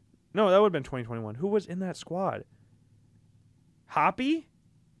 sorry. No, that would have been 2021. Who was in that squad? Hoppy?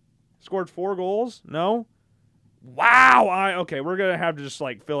 Scored 4 goals? No? Wow! Okay, we're going to have to just,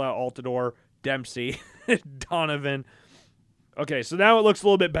 fill out Altidore, Dempsey, Donovan. Okay, so now it looks a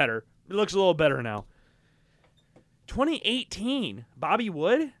little bit better. It looks a little better now. 2018, Bobby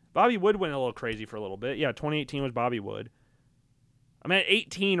Wood? Bobby Wood went a little crazy for a little bit. Yeah, 2018 was Bobby Wood. I'm at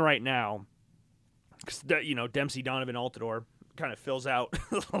 18 right now. Because, Dempsey, Donovan, Altidore kind of fills out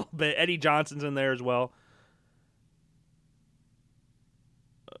a little bit. Eddie Johnson's in there as well.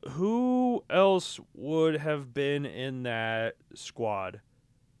 Who else would have been in that squad?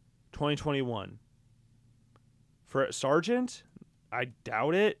 2021. For Sargent? I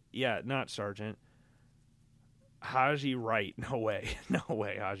doubt it. Yeah, not Sargent. Haji Wright. No way. No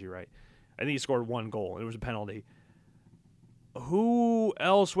way, Haji Wright. I think he scored 1 goal. It was a penalty. Who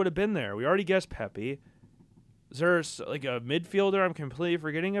else would have been there? We already guessed Pepe. Is there a midfielder I'm completely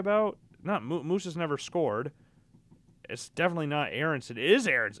forgetting about? Not Moose has never scored. It's definitely not Aronson. It is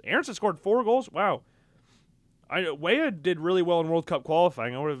Aronson. Aronson scored 4 goals. Wow. Weah did really well in World Cup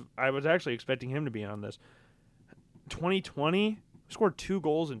qualifying. I was actually expecting him to be on this. 2020 scored 2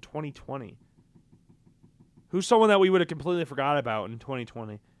 goals in 2020. Who's someone that we would have completely forgot about in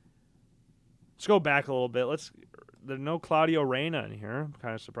 2020? Let's go back a little bit. There's no Claudio Reyna in here. I'm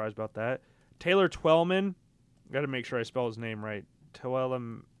kind of surprised about that. Taylor Twellman. Got to make sure I spell his name right. Taylor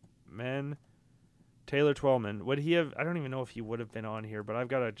Twellman. Would he have? I don't even know if he would have been on here, but I've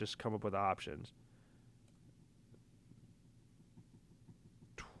got to just come up with options.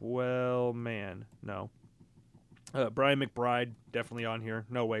 Twellman. No. Brian McBride. Definitely on here.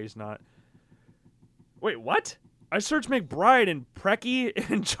 No way he's not. Wait, what? I searched McBride and Preki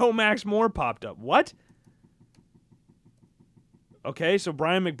and Joe Max Moore popped up. What? Okay, so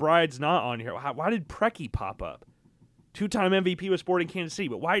Brian McBride's not on here. Why did Preki pop up? 2-time MVP with Sporting Kansas City,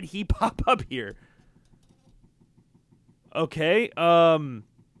 but why did he pop up here? Okay, now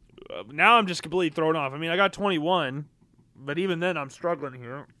I'm just completely thrown off. I mean, I got 21, but even then I'm struggling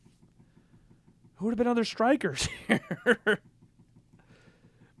here. Who would have been other strikers here?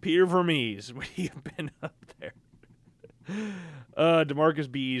 Peter Vermees, would he have been up there?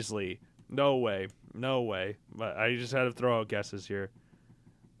 DeMarcus Beasley. No way. No way. But I just had to throw out guesses here.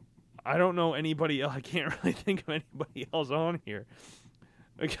 I don't know anybody else. I can't really think of anybody else on here.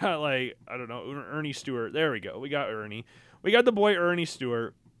 We got, I don't know, Ernie Stewart. There we go. We got Ernie. We got the boy Ernie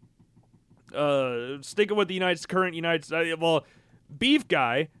Stewart. Sticking with the current United States. Well, beef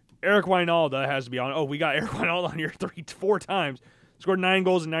guy, Eric Wijnaldum has to be on. Oh, we got Eric Wijnaldum on here 4 times. Scored 9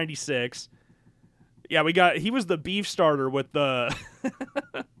 goals in 96. Yeah, he was the beef starter with the,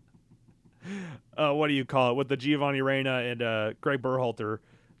 what do you call it? With the Giovanni Reyna and Greg Berhalter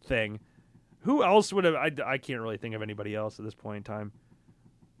thing. Who else would have, I can't really think of anybody else at this point in time.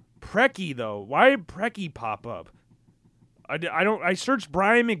 Preki, though. Why did Preki pop up? I searched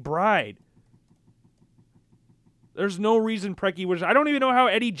Brian McBride. There's no reason Preki was, I don't even know how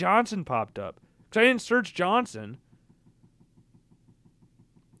Eddie Johnson popped up. Because I didn't search Johnson.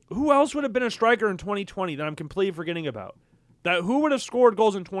 Who else would have been a striker in 2020 that I'm completely forgetting about? Who would have scored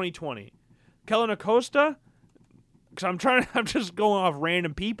goals in 2020? Kellen Acosta? Because I'm just going off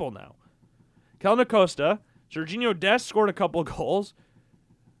random people now. Kellen Acosta. Jorginho Dest scored a couple goals.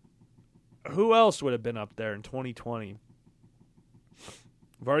 Who else would have been up there in 2020?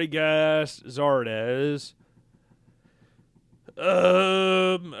 I've already guessed Zardes. I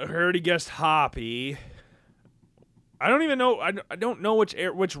already guessed Hoppy. I don't even know. I don't know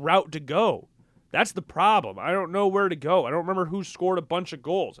which route to go. That's the problem. I don't know where to go. I don't remember who scored a bunch of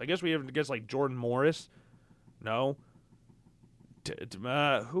goals. I guess we have to guess Jordan Morris. No.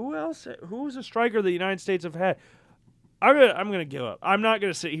 Who else? Who's a striker the United States have had? I'm gonna give up. I'm not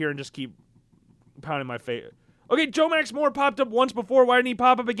gonna sit here and just keep pounding my face. Okay, Joe Max Moore popped up once before. Why didn't he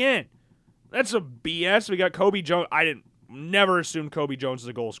pop up again? That's a BS. We got Kobe Jones. Never assumed Kobe Jones is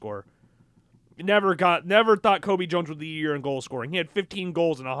a goal scorer. Never thought Kobe Jones would lead the year in goal scoring. He had 15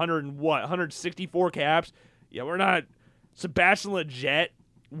 goals and 164 caps. Yeah, we're not. Sebastian Lletget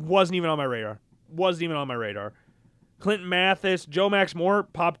wasn't even on my radar. Clinton Mathis, Joe Max Moore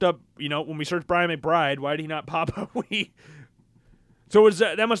popped up. When we searched Brian McBride, why did he not pop up? So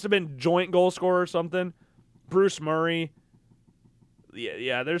that must have been joint goal scorer or something. Bruce Murray.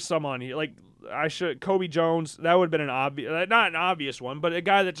 Yeah. There's some on here. Kobe Jones. That would have been not an obvious one, but a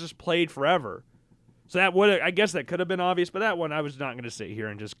guy that just played forever. So I guess that could have been obvious, but that one I was not going to sit here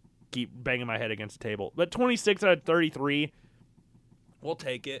and just keep banging my head against the table. But 26 out of 33, we'll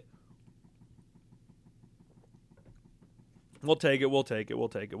take it. We'll take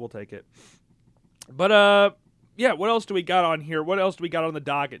it. But, yeah, what else do we got on here? What else do we got on the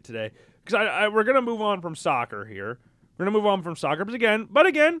docket today? Because we're going to move on from soccer here. But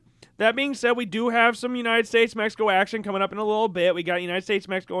again, that being said, we do have some United States-Mexico action coming up in a little bit. We got United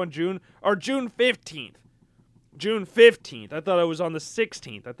States-Mexico on June 15th. June 15th. I thought it was on the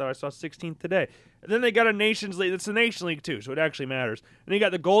 16th. I thought I saw 16th today. And then they got a Nations League. It's a Nation League, too, so it actually matters. And you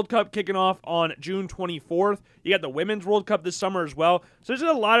got the Gold Cup kicking off on June 24th. You got the Women's World Cup this summer as well. So there's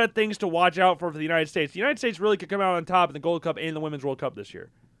a lot of things to watch out for the United States. The United States really could come out on top in the Gold Cup and the Women's World Cup this year.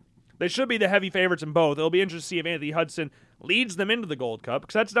 They should be the heavy favorites in both. It'll be interesting to see if Anthony Hudson leads them into the Gold Cup,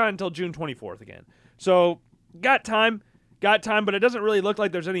 because that's not until June 24th again. So, got time, but it doesn't really look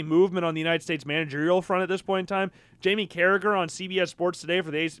like there's any movement on the United States managerial front at this point in time. Jamie Carragher on CBS Sports today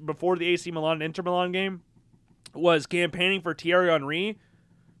before the AC Milan and Inter Milan game was campaigning for Thierry Henry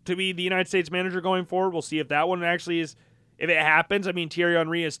to be the United States manager going forward. We'll see if that one actually is, if it happens. I mean, Thierry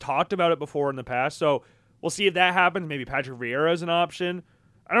Henry has talked about it before in the past, so we'll see if that happens. Maybe Patrick Vieira is an option.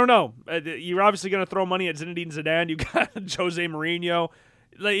 I don't know. You're obviously going to throw money at Zinedine Zidane. You got Jose Mourinho.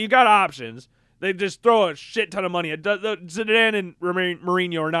 You got options. They just throw a shit ton of money at Zidane and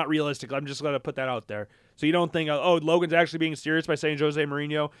Mourinho are not realistic. I'm just going to put that out there. So you don't think, oh, Logan's actually being serious by saying Jose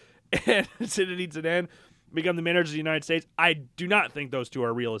Mourinho and Zinedine Zidane become the managers of the United States. I do not think those two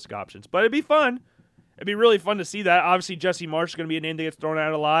are realistic options. But it'd be fun. It'd be really fun to see that. Obviously, Jesse Marsch is going to be a name that gets thrown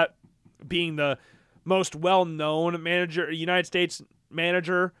out a lot, being the most well-known manager, United States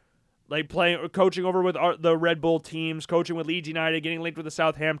manager, like coaching over with the Red Bull teams, coaching with Leeds United, getting linked with the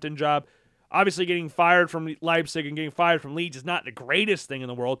Southampton job. Obviously, getting fired from Leipzig and getting fired from Leeds is not the greatest thing in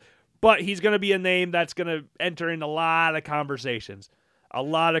the world, but he's going to be a name that's going to enter in a lot of conversations.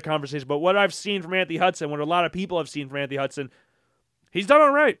 But what I've seen from Anthony Hudson, what a lot of people have seen from Anthony Hudson, he's done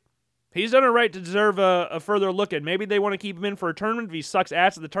all right. He's done it right to deserve a further look at. Maybe they want to keep him in for a tournament if he sucks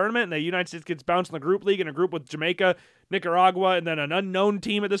ass at the tournament and the United States gets bounced in the group league in a group with Jamaica, Nicaragua, and then an unknown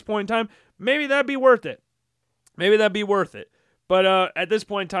team at this point in time. Maybe that'd be worth it. But at this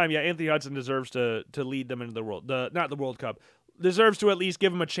point in time, yeah, Anthony Hudson deserves to lead them into the World Cup. Deserves to at least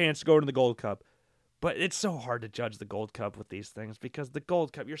give him a chance to go to the Gold Cup. But it's so hard to judge the Gold Cup with these things because the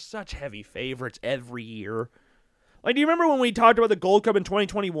Gold Cup, you're such heavy favorites every year. Like, do you remember when we talked about the Gold Cup in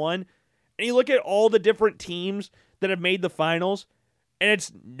 2021? And you look at all the different teams that have made the finals, and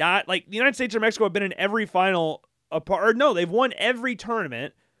it's not like the United States or Mexico have been in every final they've won every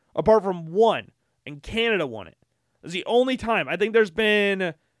tournament apart from one, and Canada won it. It's the only time. I think there's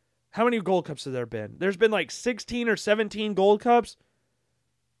been, how many Gold Cups have there been? There's been like 16 or 17 Gold Cups.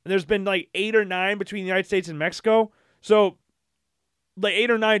 And there's been like 8 or 9 between the United States and Mexico. So, like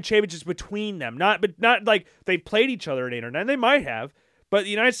 8 or 9 championships between them. Not like they played each other at 8 or 9. They might have. But the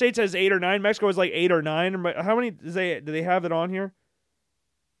United States has 8 or 9. Mexico has like 8 or 9. How many do they have it on here?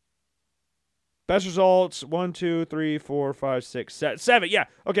 Best results, 1, 2, 3, 4, 5, 6, 7. Yeah.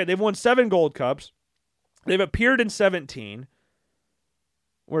 Okay, they've won 7 Gold Cups. They've appeared in 17.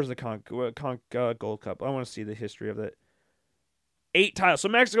 Where's the Gold Cup? I want to see the history of it. 8 titles. So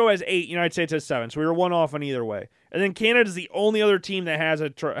Mexico has 8, United States has 7. So we were one off on either way. And then Canada's the only other team that has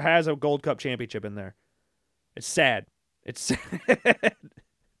a Gold Cup championship in there. It's sad. It's sad.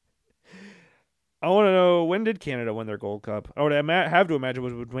 I want to know, when did Canada win their Gold Cup? I would have to imagine it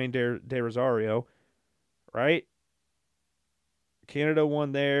was with Dwayne De Rosario, right? Canada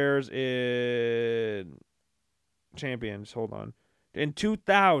won theirs in champions. Hold on. In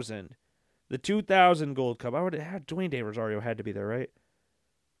 2000. The 2000 Gold Cup. I would have Dwayne De Rosario had to be there, right?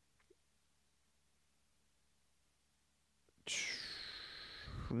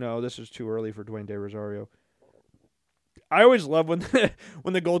 No, this is too early for Dwayne De Rosario. I always love when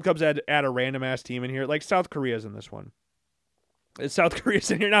the Gold Cups add a random ass team in here. Like South Korea's in this one. South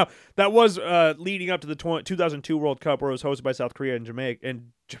Korea's in here now. That was leading up to the 2002 World Cup, where it was hosted by South Korea and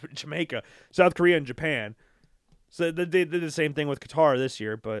Jamaica, South Korea and Japan. So they did the same thing with Qatar this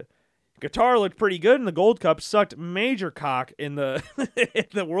year, but Qatar looked pretty good in the Gold Cup. Sucked major cock in the in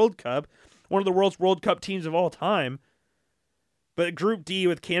the World Cup. One of the world's World Cup teams of all time. But Group D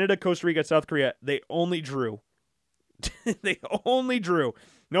with Canada, Costa Rica, South Korea, they only drew. They only drew.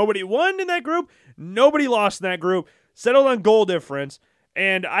 Nobody won in that group. Nobody lost in that group. Settled on goal difference.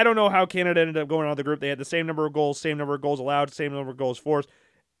 And I don't know how Canada ended up going out of the group. They had the same number of goals allowed, same number of goals forced.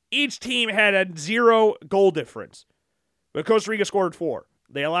 Each team had a 0 goal difference. But Costa Rica scored 4.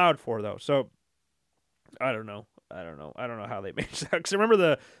 They allowed 4, though. So, I don't know. I don't know how they managed that. Because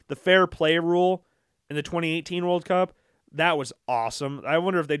remember the fair play rule in the 2018 World Cup? That was awesome. I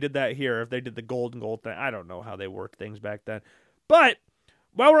wonder if they did that here, if they did the golden goal thing. I don't know how they worked things back then. But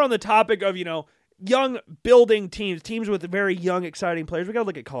while we're on the topic of, young building teams with very young, exciting players. We got to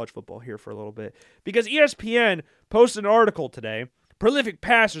look at college football here for a little bit because ESPN posted an article today. Prolific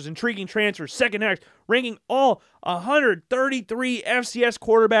passers, intriguing transfers, second acts, ranking all 133 FCS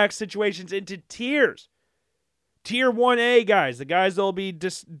quarterback situations into tiers. Tier 1A guys, the guys that will be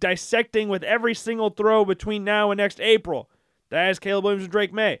dissecting with every single throw between now and next April. That is Caleb Williams and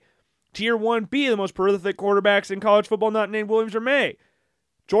Drake Maye. Tier 1B, the most prolific quarterbacks in college football not named Williams or Maye.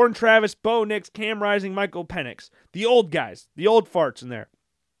 Jordan Travis, Bo Nix, Cam Rising, Michael Penix. The old guys, the old farts in there.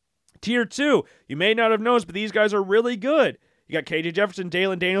 Tier 2, you may not have noticed, but these guys are really good. You got KJ Jefferson,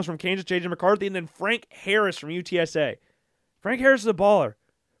 Dalen Daniels from Kansas, JJ McCarthy, and then Frank Harris from UTSA. Frank Harris is a baller.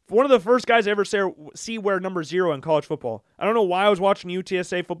 One of the first guys I ever see wear number 0 in college football. I don't know why I was watching a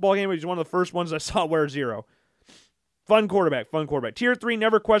UTSA football game, but he's one of the first ones I saw wear 0. Fun quarterback. Tier 3,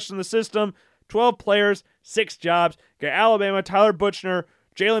 never question the system. 12 players, 6 jobs. You got Alabama, Tyler Buchner,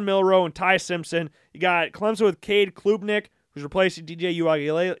 Jalen Milroe, and Ty Simpson. You got Clemson with Cade Klubnik, who's replacing DJ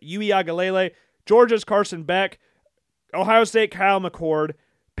Uiagalelei. Georgia's Carson Beck. Ohio State, Kyle McCord.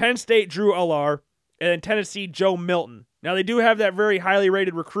 Penn State, Drew Allar. And then Tennessee, Joe Milton. Now, they do have that very highly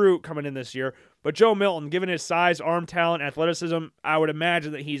rated recruit coming in this year, but Joe Milton, given his size, arm talent, athleticism, I would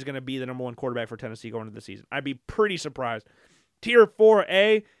imagine that he's going to be the number 1 quarterback for Tennessee going into the season. I'd be pretty surprised. Tier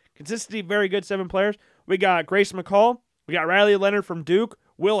 4A, consistency, very good, 7 players. We got Grayson McCall. We got Riley Leonard from Duke.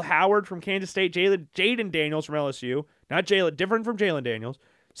 Will Howard from Kansas State. Jaden Daniels from LSU. Not Jalen, different from Jalen Daniels.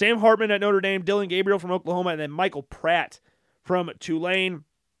 Sam Hartman at Notre Dame. Dylan Gabriel from Oklahoma. And then Michael Pratt from Tulane.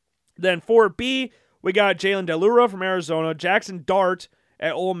 Then 4B, we got Jalen DeLura from Arizona, Jackson Dart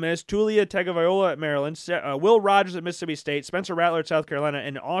at Ole Miss, Tulia Tagovailoa at Maryland, Will Rogers at Mississippi State, Spencer Rattler at South Carolina,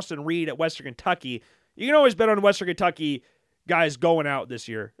 and Austin Reed at Western Kentucky. You can always bet on Western Kentucky guys going out this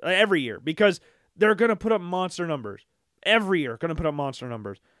year, every year, because they're going to put up monster numbers. Every year, going to put up monster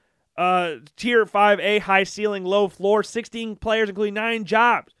numbers. Tier 5A, high ceiling, low floor, 16 players, including 9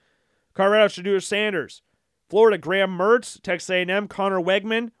 jobs. Colorado, Shedeur Sanders. Florida, Graham Mertz, Texas A&M, Connor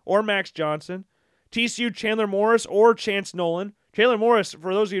Wegman, or Max Johnson. TCU, Chandler Morris, or Chance Nolan. Chandler Morris,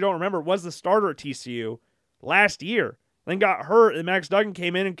 for those of you who don't remember, was the starter at TCU last year. Then got hurt, and Max Duggan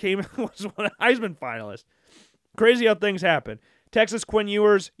came in and was one of the Heisman finalists. Crazy how things happen. Texas, Quinn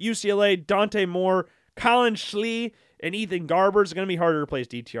Ewers, UCLA, Dante Moore, Colin Schlee, and Ethan Garber. It's going to be hard to replace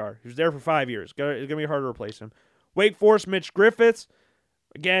DTR. He was there for 5 years. It's going to be hard to replace him. Wake Forest, Mitch Griffiths.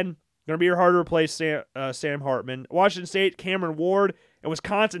 Again, going to be hard to replace Sam Hartman. Washington State, Cameron Ward. And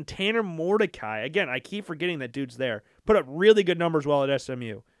Wisconsin, Tanner Mordecai. Again, I keep forgetting that dude's there. Put up really good numbers while at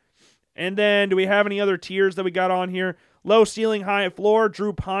SMU. And then, do we have any other tiers that we got on here? Low ceiling, high floor.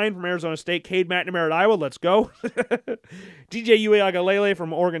 Drew Pine from Arizona State. Cade McNamara at Iowa. Let's go. DJ Uiagalelei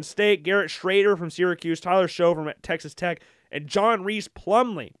from Oregon State. Garrett Schrader from Syracuse. Tyler Show from Texas Tech. And John Reese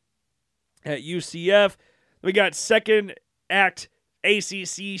Plumlee at UCF. We got second act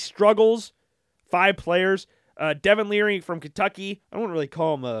ACC struggles. 5 players. Devin Leary from Kentucky. I wouldn't really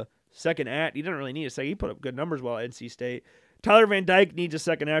call him a second act. He didn't really need a second. He put up good numbers while at NC State. Tyler Van Dyke needs a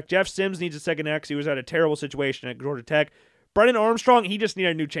second act. Jeff Sims needs a second act because he was at a terrible situation at Georgia Tech. Brennan Armstrong, he just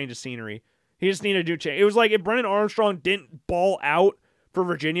needed a new change of scenery. He just needed a new change. It was like if Brennan Armstrong didn't ball out for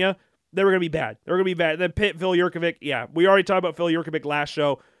Virginia, they were going to be bad. They were going to be bad. Then Pitt, Phil Yurkovich. Yeah, we already talked about Phil Yurkovich last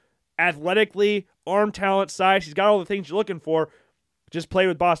show. Athletically, arm talent, size, he's got all the things you're looking for. Just played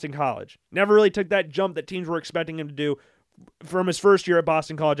with Boston College. Never really took that jump that teams were expecting him to do from his first year at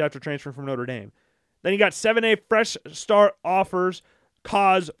Boston College after transferring from Notre Dame. Then you got 7A fresh start offers,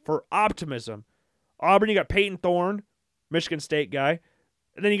 cause for optimism. Auburn, you got Peyton Thorne, Michigan State guy.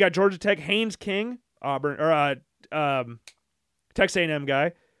 And then you got Georgia Tech, Haynes King, Auburn Texas A&M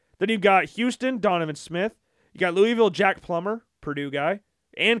guy. Then you've got Houston, Donovan Smith. You got Louisville, Jack Plummer, Purdue guy.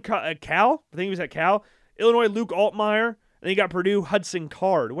 And Cal, I think he was at Cal. Illinois, Luke Altmaier. And then you got Purdue, Hudson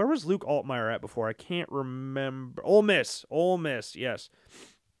Card. Where was Luke Altmaier at before? I can't remember. Ole Miss, yes.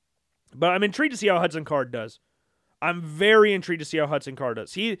 But I'm intrigued to see how Hudson Card does. I'm very intrigued to see how Hudson Card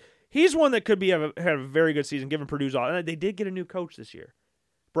does. He's one that could have a very good season given Purdue's on. And they did get a new coach this year.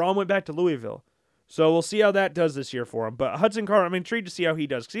 Braun went back to Louisville. So we'll see how that does this year for him. But Hudson Card, I'm intrigued to see how he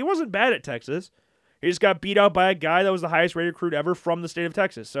does. Because he wasn't bad at Texas. He just got beat out by a guy that was the highest rated recruit ever from the state of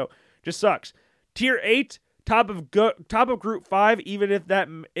Texas. So just sucks. Tier 8. Top of Group 5, even if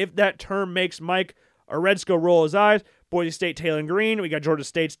that term makes Mike Oredsko roll his eyes. Boise State, Taylor Green. We got Georgia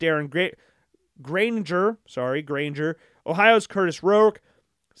State's Darren Granger. Ohio's Curtis Rourke.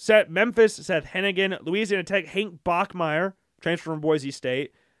 Memphis, Seth Hennigan. Louisiana Tech, Hank Bachmeier, transfer from Boise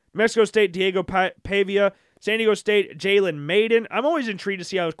State. New Mexico State, Diego Pavia. San Diego State, Jalen Maiden. I'm always intrigued to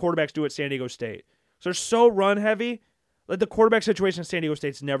see how his quarterbacks do at San Diego State. So they're so run heavy. the quarterback situation in San Diego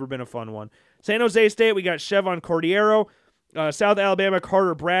State's never been a fun one. San Jose State, we got Chevon Cordiero. South Alabama,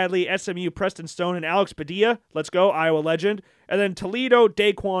 Carter Bradley. SMU, Preston Stone, and Alex Padilla. Let's go, Iowa legend. And then Toledo,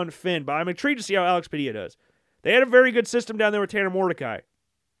 Daquan Finn. But I'm intrigued to see how Alex Padilla does. They had a very good system down there with Tanner Mordecai.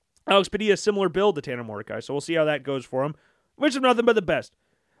 Alex Padilla, similar build to Tanner Mordecai, so we'll see how that goes for him. Wish him nothing but the best.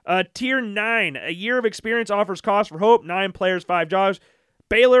 Tier 9, a year of experience offers cause for hope. 9 players, 5 jobs.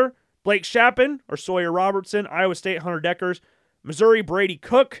 Baylor, Blake Shappen or Sawyer Robertson. Iowa State, Hunter Deckers. Missouri, Brady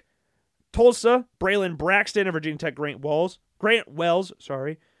Cook. Tulsa, Braylon Braxton, and Virginia Tech, Grant Wells. Then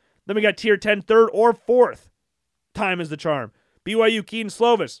we got Tier 10, 3rd or 4th. Time is the charm. BYU, Keaton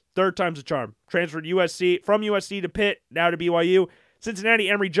Slovis, 3rd time's the charm. Transferred from USC to Pitt, now to BYU. Cincinnati,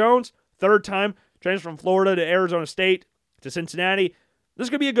 Emory Jones, 3rd time. Transferred from Florida to Arizona State to Cincinnati. This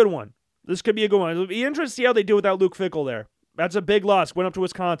could be a good one. It'll be interesting to see how they do without Luke Fickell there. That's a big loss. Went up to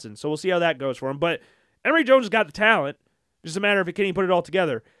Wisconsin, so we'll see how that goes for him. But Emory Jones has got the talent. Just a matter of can he put it all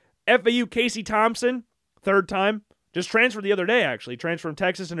together. FAU, Casey Thompson, 3rd time. Just transferred the other day, actually. Transferred from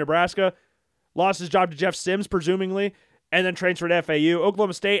Texas and Nebraska. Lost his job to Jeff Sims, presumably. And then transferred to FAU.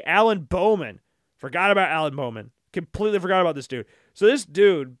 Oklahoma State, Alan Bowman. Forgot about Alan Bowman. Completely forgot about this dude. So this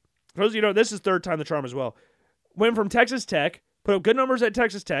dude, for those of you who know, this is 3rd time the charm as well. Went from Texas Tech, put up good numbers at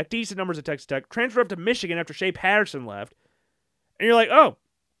Texas Tech, decent numbers at Texas Tech, transferred up to Michigan after Shea Patterson left. And you're like, oh,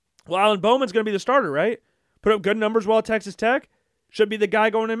 well, Alan Bowman's going to be the starter, right? Put up good numbers while at Texas Tech. Should be the guy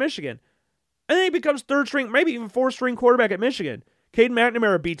going to Michigan. And then he becomes 3rd string, maybe even 4th string quarterback at Michigan. Caden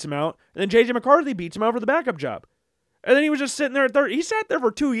McNamara beats him out, and then J.J. McCarthy beats him out for the backup job. And then he was just sitting there at 3rd. He sat there for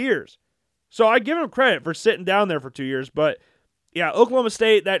 2 years. So I give him credit for sitting down there for 2 years. But, yeah, Oklahoma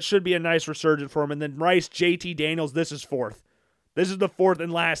State, that should be a nice resurgence for him. And then Rice, JT Daniels, this is 4th. This is the 4th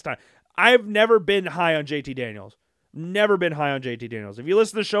and last time. I've never been high on JT Daniels. Never been high on JT Daniels. If you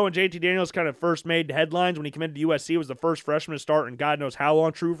listen to the show when JT Daniels kind of first made headlines when he committed to USC, was the first freshman to start, and God knows how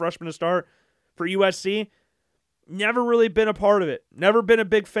long, true freshman to start for USC. Never really been a part of it. Never been a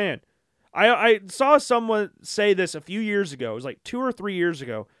big fan. I saw someone say this a few years ago. It was like 2 or 3 years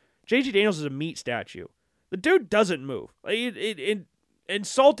ago. JT Daniels is a meat statue. The dude doesn't move.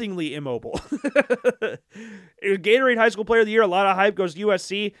 Insultingly immobile. Gatorade High School Player of the Year. A lot of hype goes to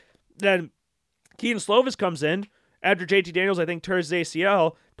USC. Then Keaton Slovis comes in. After JT Daniels, I think, tears his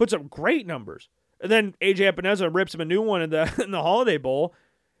ACL, puts up great numbers. And then AJ Epineza rips him a new one in the Holiday Bowl.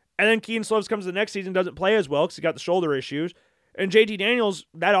 And then Keaton Slovis comes the next season, doesn't play as well because he got the shoulder issues. And JT Daniels,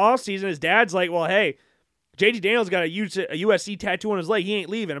 that offseason, his dad's like, well, hey, JT Daniels got a USC tattoo on his leg. He ain't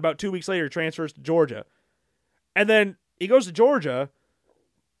leaving. About 2 weeks later, he transfers to Georgia. And then he goes to Georgia,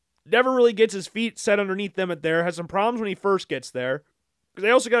 never really gets his feet set underneath them at there, has some problems when he first gets there. Because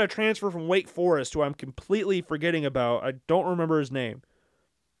they also got a transfer from Wake Forest, who I'm completely forgetting about. I don't remember his name.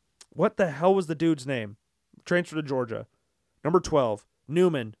 What the hell was the dude's name? Transfer to Georgia. Number 12.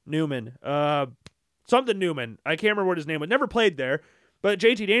 Newman. Something Newman. I can't remember what his name was. Never played there. But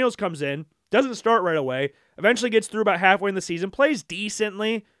JT Daniels comes in. Doesn't start right away. Eventually gets through about halfway in the season. Plays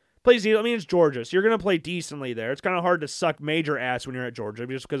decently. It's Georgia, so you're going to play decently there. It's kind of hard to suck major ass when you're at Georgia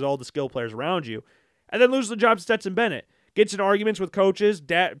just because of all the skill players around you. And then loses the job to Stetson Bennett. Gets in arguments with coaches.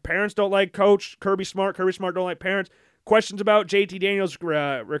 Parents don't like coach. Kirby Smart don't like parents. Questions about JT Daniels'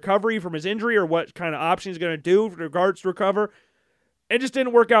 recovery from his injury or what kind of option he's going to do with regards to recover. It just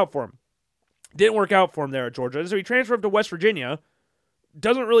didn't work out for him. Didn't work out for him there at Georgia. So he transferred up to West Virginia.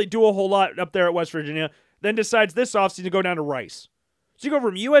 Doesn't really do a whole lot up there at West Virginia. Then decides this offseason to go down to Rice. So you go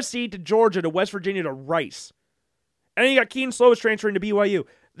from USC to Georgia to West Virginia to Rice. And then you got Keaton Slovis transferring to BYU.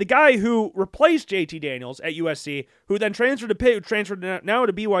 The guy who replaced JT Daniels at USC, who then transferred to Pitt, who transferred now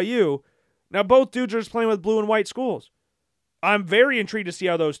to BYU. Now both dudes are just playing with blue and white schools. I'm very intrigued to see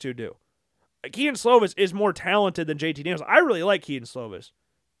how those two do. Keaton Slovis is more talented than JT Daniels. I really like Keaton Slovis.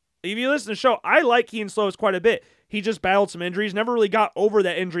 If you listen to the show, I like Keaton Slovis quite a bit. He just battled some injuries, never really got over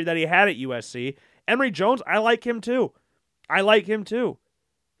that injury that he had at USC. Emory Jones, I like him too.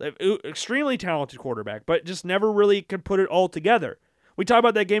 Extremely talented quarterback, but just never really could put it all together. We talk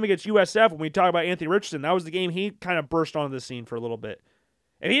about that game against USF when we talk about Anthony Richardson. That was the game he kind of burst onto the scene for a little bit.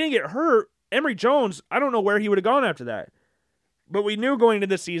 If he didn't get hurt, Emory Jones, I don't know where he would have gone after that. But we knew going into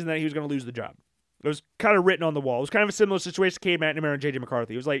this season that he was going to lose the job. It was kind of written on the wall. It was kind of a similar situation to Cade McNamara and J.J.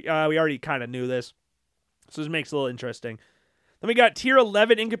 McCarthy. It was like, we already kind of knew this. So this makes it a little interesting. Then we got Tier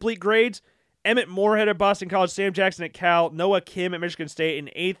 11 incomplete grades. Emmett Moorhead at Boston College, Sam Jackson at Cal, Noah Kim at Michigan State, and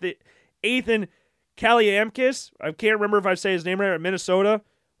Ethan Kaliamkis. I can't remember if I say his name right, at Minnesota.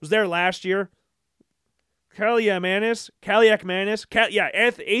 Was there last year. Ethan Kaliakmanis.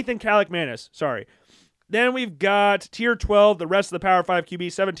 Sorry. Then we've got Tier 12, the rest of the Power 5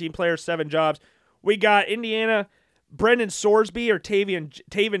 QB, 17 players, 7 jobs. We got Indiana Brendan Sorsby or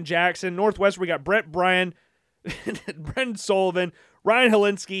Taven Jackson. Northwest, we got Brent Bryan, Brendan Sullivan, Ryan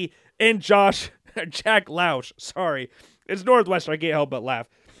Helinski, and Jack Lausch. Sorry. It's Northwestern. I can't help but laugh.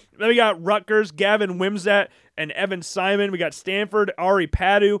 Then we got Rutgers, Gavin Wimsatt, and Evan Simon. We got Stanford, Ari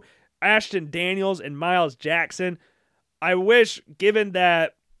Padu, Ashton Daniels, and Miles Jackson. I wish, given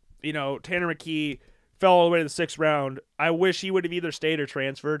that, Tanner McKee fell all the way to the 6th round, I wish he would have either stayed or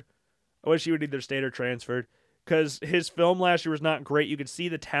transferred. Because his film last year was not great. You could see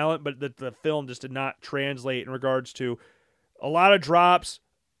the talent, but the film just did not translate in regards to a lot of drops,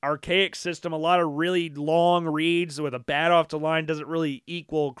 archaic system, a lot of really long reads with a bad off the line doesn't really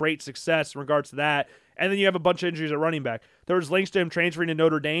equal great success in regards to that. And then you have a bunch of injuries at running back. There was links to him transferring to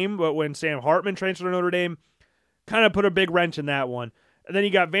Notre Dame, but when Sam Hartman transferred to Notre Dame, kind of put a big wrench in that one. And then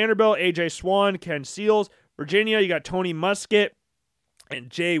you got Vanderbilt, A.J. Swan, Ken Seals. Virginia, you got Tony Muskett and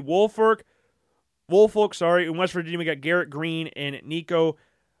Jay Woolfolk. In West Virginia, we got Garrett Green and Nico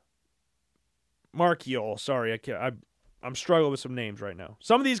Marchiol. Sorry, I'm struggling with some names right now.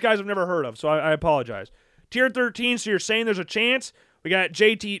 Some of these guys I've never heard of, so I apologize. Tier 13, so you're saying there's a chance. We got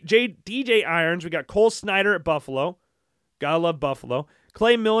DJ Irons. We got Cole Snyder at Buffalo. Gotta love Buffalo.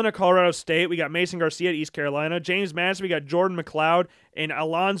 Clay Millen at Colorado State. We got Mason Garcia at East Carolina. James Madison. We got Jordan McLeod and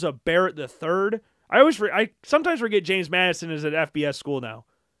Alonzo Barrett III. I sometimes forget James Madison is at FBS school now.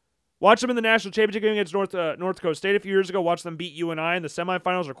 Watch them in the national championship game against North Dakota State a few years ago. Watch them beat UNI in the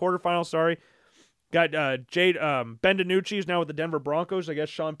semifinals or quarterfinals. Sorry. Got Ben DiNucci is now with the Denver Broncos. I guess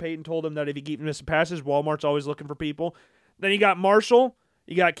Sean Payton told him that if he keeps missing passes, Walmart's always looking for people. Then you got Marshall.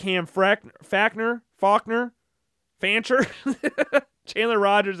 You got Cam Faulkner, Fancher, Chandler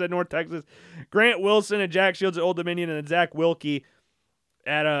Rogers at North Texas, Grant Wilson and Jack Shields at Old Dominion, and then Zach Wilkie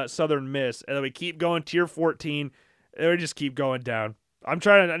at Southern Miss. And then we keep going, tier 14, and we just keep going down. I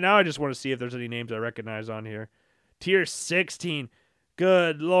just want to see if there's any names I recognize on here. Tier 16,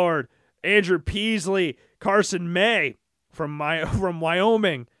 good Lord, Andrew Peasley, Carson May from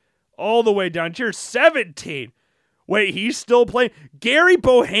Wyoming, all the way down. Tier 17, wait, he's still playing. Gary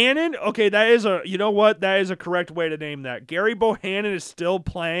Bohannon? Okay, that is a correct way to name that. Gary Bohannon is still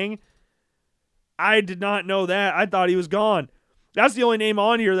playing? I did not know that. I thought he was gone. That's the only name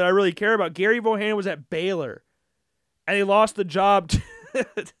on here that I really care about. Gary Bohannon was at Baylor, and he lost the job.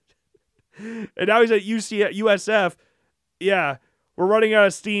 And now he's at USF. Yeah, we're running out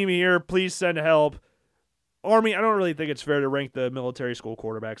of steam here. Please send help. Army, I don't really think it's fair to rank the military school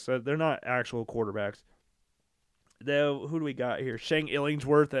quarterbacks. They're not actual quarterbacks. Who do we got here? Shane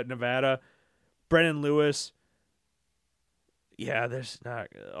Illingsworth at Nevada. Brennan Lewis. Yeah, there's not.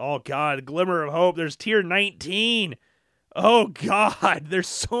 Oh, God. Glimmer of hope. There's tier 19. Oh, God. There's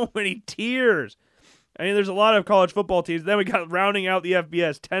so many tiers. I mean, there's a lot of college football teams. Then we got rounding out the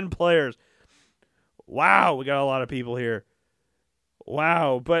FBS, 10 players. Wow, we got a lot of people here.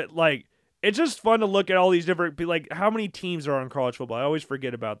 Wow. But, it's just fun to look at all these different, how many teams are on college football? I always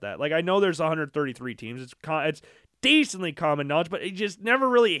forget about that. I know there's 133 teams. It's decently common knowledge, but it just never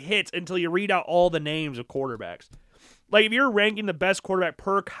really hits until you read out all the names of quarterbacks. If you're ranking the best quarterback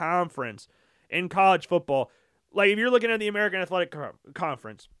per conference in college football, if you're looking at the American Athletic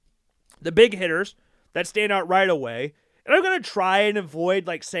Conference, the big hitters that stand out right away, and I'm going to try and avoid,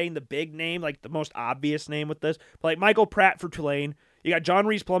 saying the big name, the most obvious name with this, but Michael Pratt for Tulane. You got John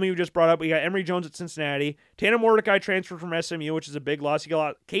Reese Plumbing, who just brought up. We got Emory Jones at Cincinnati. Tanner Mordecai transferred from SMU, which is a big loss. You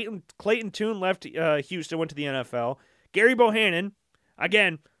got Clayton Tune left Houston, went to the NFL. Gary Bohannon,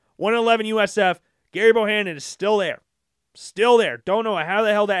 again, 111 USF. Gary Bohannon is still there. Still there. Don't know how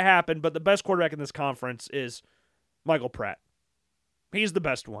the hell that happened, but the best quarterback in this conference is Michael Pratt. He's the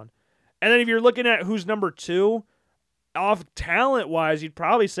best one. And then if you're looking at who's number 2, off talent-wise, you'd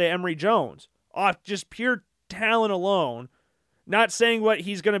probably say Emory Jones. Off just pure talent alone. Not saying what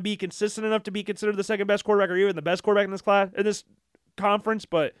he's going to be consistent enough to be considered the second best quarterback or even the best quarterback in this conference,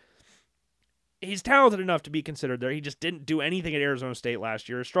 but he's talented enough to be considered there. He just didn't do anything at Arizona State last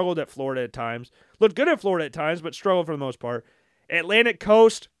year. Struggled at Florida at times. Looked good at Florida at times, but struggled for the most part. Atlantic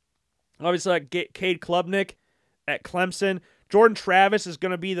Coast, obviously Cade Klubnik at Clemson. Jordan Travis is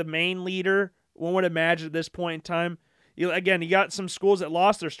going to be the main leader, one would imagine at this point in time. You got some schools that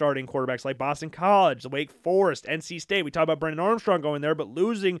lost their starting quarterbacks, like Boston College, Wake Forest, NC State. We talked about Brendan Armstrong going there, but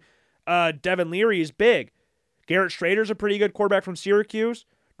losing Devin Leary is big. Garrett Schrader's a pretty good quarterback from Syracuse.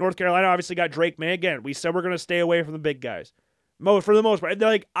 North Carolina obviously got Drake May. Again, we said we're going to stay away from the big guys. For the most part.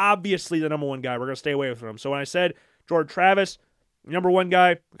 They're obviously the number one guy. We're going to stay away from him. So when I said Jordan Travis, number one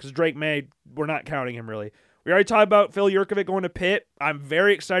guy, because Drake May, we're not counting him really. We already talked about Phil Jurkovec going to Pitt. I'm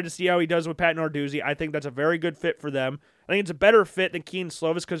very excited to see how he does with Pat Narduzzi. I think that's a very good fit for them. I think it's a better fit than Keenan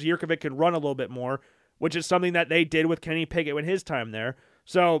Slovis because Jurkovec can run a little bit more. which is something that they did with Kenny Pickett in his time there.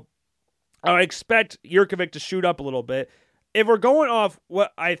 So I would expect Jurkovec to shoot up a little bit. If we're going off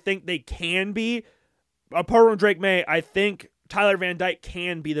what I think they can be, apart from Drake Maye, I think Tyler Van Dyke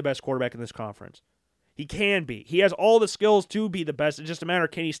can be the best quarterback in this conference. He can be. He has all the skills to be the best. It's just a matter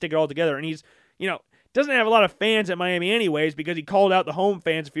of can he stick it all together. And he's, doesn't have a lot of fans at Miami anyways because he called out the home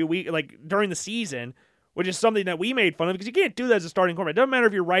fans a few weeks, during the season, which is something that we made fun of because you can't do that as a starting quarterback. It doesn't matter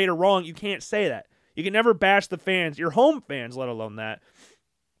if you're right or wrong. You can't say that. You can never bash the fans, your home fans, let alone that.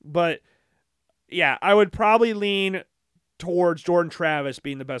 But, yeah, I would probably lean towards Jordan Travis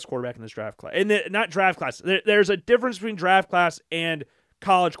being the best quarterback in this draft class. And not draft class. There's a difference between draft class and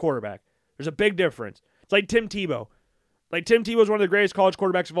college quarterback. There's a big difference. It's like Tim Tebow. Tim Tebow is one of the greatest college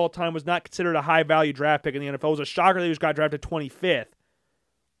quarterbacks of all time, was not considered a high-value draft pick in the NFL. It was a shocker that he got drafted 25th.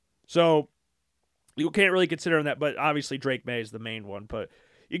 So you can't really consider him that, but obviously Drake Maye is the main one. But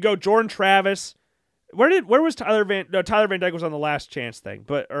you go Jordan Travis. Where was Tyler Van Dyke was on the last chance thing,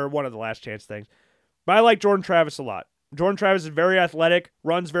 or one of the last chance things. But I like Jordan Travis a lot. Jordan Travis is very athletic,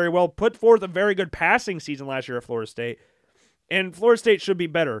 runs very well, put forth a very good passing season last year at Florida State. And Florida State should be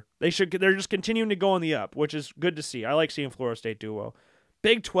better. They're just continuing to go on the up, which is good to see. I like seeing Florida State do well.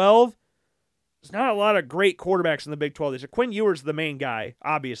 Big 12, there's not a lot of great quarterbacks in the Big 12. Quinn Ewers the main guy,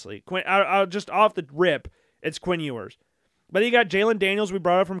 obviously. I'll just off the rip, it's Quinn Ewers. But then you got Jalen Daniels we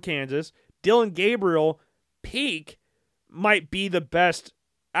brought up from Kansas. Dylan Gabriel, peak, might be the best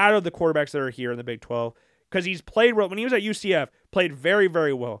out of the quarterbacks that are here in the Big 12 because he's played well. When he was at UCF, played very,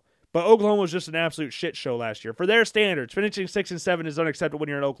 very well. But Oklahoma was just an absolute shit show last year. For their standards, finishing 6-7 is unacceptable when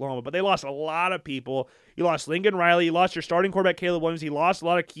you're in Oklahoma. But they lost a lot of people. You lost Lincoln Riley. You lost your starting quarterback, Caleb Williams. He lost a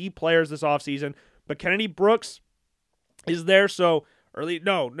lot of key players this offseason. But Kennedy Brooks is there, so early.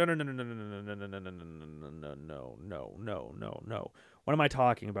 No. What am I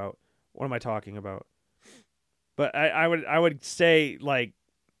talking about? But I would say,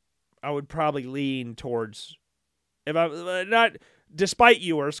 I would probably lean towards, if I'm not, despite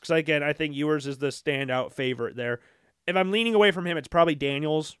Ewers, because again, I think Ewers is the standout favorite there. If I'm leaning away from him, it's probably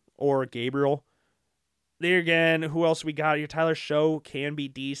Daniels or Gabriel. There again, who else we got here? Tyler Show can be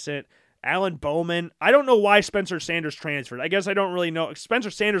decent. Alan Bowman. I don't know why Spencer Sanders transferred. I guess I don't really know.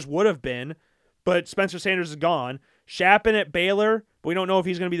 Spencer Sanders would have been, but Spencer Sanders is gone. Shappen at Baylor, but we don't know if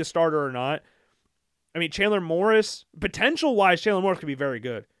he's going to be the starter or not. I mean, Chandler Morris, potential-wise, Chandler Morris could be very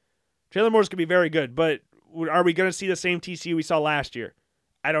good. But are we going to see the same TCU we saw last year?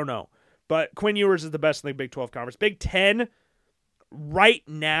 I don't know. But Quinn Ewers is the best in the Big 12 Conference. Big 10, right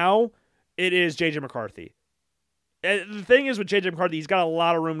now, it is J.J. McCarthy. The thing is with J.J. McCarthy, he's got a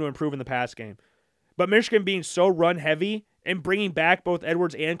lot of room to improve in the pass game. But Michigan being so run-heavy and bringing back both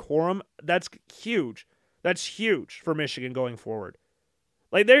Edwards and Corum, that's huge. That's huge for Michigan going forward.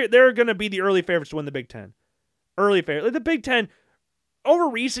 They're going to be the early favorites to win the Big 10. Early favorites. The Big 10, over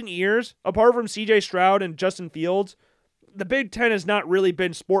recent years, apart from C.J. Stroud and Justin Fields, the Big 10 has not really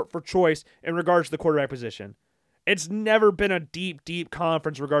been sport for choice in regards to the quarterback position. It's never been a deep, deep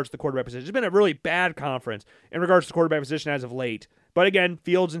conference in regards to the quarterback position. It's been a really bad conference in regards to the quarterback position as of late. But again,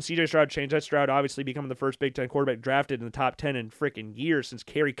 Fields and C.J. Stroud changed that. Stroud obviously becoming the first Big Ten quarterback drafted in the top 10 in freaking years since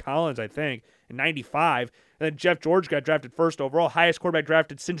Kerry Collins, I think, in 95. And then Jeff George got drafted first overall, highest quarterback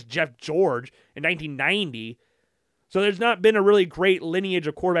drafted since Jeff George in 1990. So there's not been a really great lineage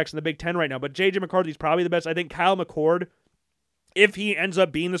of quarterbacks in the Big Ten right now. But J.J. McCarthy's probably the best. I think Kyle McCord, if he ends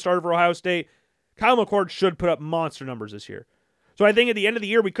up being the starter for Ohio State, Kyle McCord should put up monster numbers this year. So I think at the end of the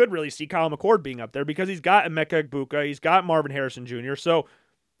year, we could really see Kyle McCord being up there because he's got Emeka Egbuka, he's got Marvin Harrison Jr.,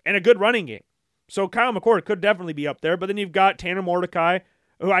 and a good running game. So Kyle McCord could definitely be up there. But then you've got Tanner Mordecai,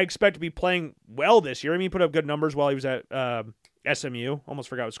 who I expect to be playing well this year. I mean, he put up good numbers while he was at SMU. Almost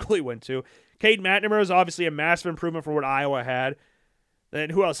forgot what school he went to. Cade McNamara is obviously a massive improvement from what Iowa had. Then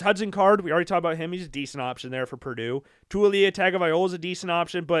who else? Hudson Card, we already talked about him. He's a decent option there for Purdue. Tualia Tagovailoa is a decent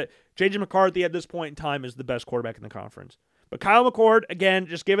option, but J.J. McCarthy at this point in time is the best quarterback in the conference. But Kyle McCord, again,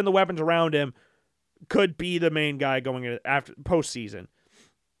 just given the weapons around him, could be the main guy going in after postseason.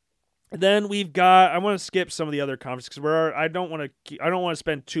 Then we've got. I want to skip some of the other conferences because I don't want to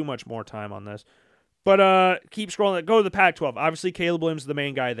spend too much more time on this. But keep scrolling. Go to the Pac-12. Obviously, Caleb Williams is the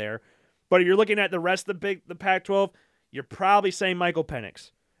main guy there. But if you're looking at the rest of the Pac-12, you're probably saying Michael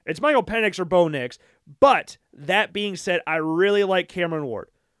Penix. It's Michael Penix or Bo Nix. But that being said, I really like Cameron Ward.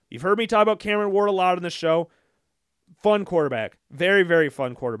 You've heard me talk about Cameron Ward a lot on this show. Fun quarterback. Very, very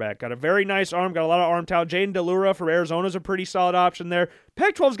fun quarterback. Got a very nice arm. Got a lot of arm talent. Jaden DeLura from Arizona is a pretty solid option there.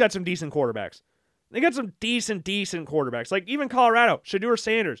 Pac-12's got some decent quarterbacks. They got some decent quarterbacks. Like even Colorado, Shedeur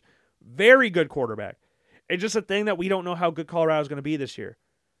Sanders. Very good quarterback. It's just a thing that we don't know how good Colorado's going to be this year.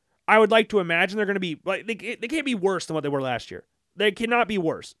 I would like to imagine they're going to be, like, they can't be worse than what they were last year. They cannot be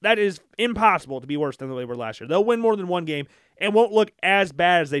worse. That is impossible to be worse than what they were last year. They'll win more than one game and won't look as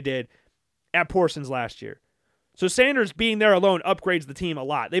bad as they did at Porson's last year. So Sanders being there alone upgrades the team a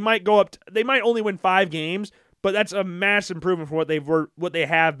lot. They might they might only win 5 games, but that's a massive improvement from what they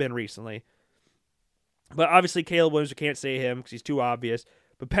have been recently. But obviously Caleb Williams, we can't say him because he's too obvious.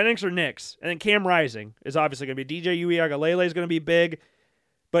 But Penix or Nix, and then Cam Rising is obviously going to be. DJ Uiagalelei is going to be big,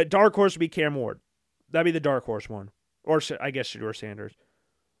 but dark horse would be Cam Ward. That'd be the dark horse one. Or I guess Shedeur Sanders.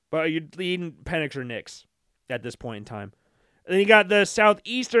 But you're leading Penix or Nix at this point in time. And then you got the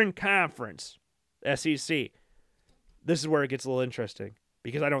Southeastern Conference, SEC. This is where it gets a little interesting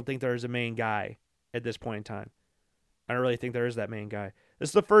because I don't think there is a main guy at this point in time. I don't really think there is that main guy. This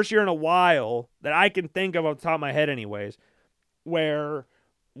is the first year in a while that I can think of off the top of my head anyways, where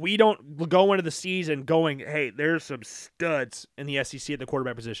we don't go into the season going, hey, there's some studs in the SEC at the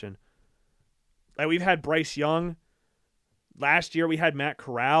quarterback position. Like we've had Bryce Young. Last year we had Matt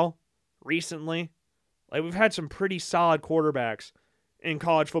Corral recently. Like we've had some pretty solid quarterbacks in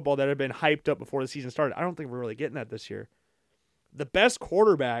college football that have been hyped up before the season started. I don't think we're really getting that this year. The best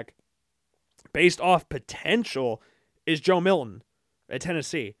quarterback based off potential is Joe Milton at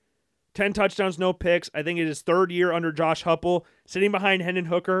Tennessee. 10 touchdowns, no picks. I think it is 3rd year under Josh Huppel, sitting behind Hendon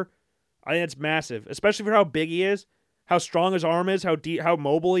Hooker. I think that's massive, especially for how big he is, how strong his arm is, how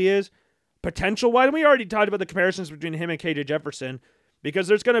mobile he is. Potential-wise, we already talked about the comparisons between him and KJ Jefferson because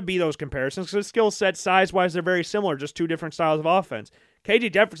there's going to be those comparisons because skill set, size-wise, they're very similar, just 2 different styles of offense.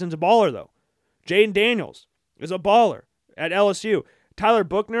 KJ Jefferson's a baller, though. Jaden Daniels is a baller at LSU. Tyler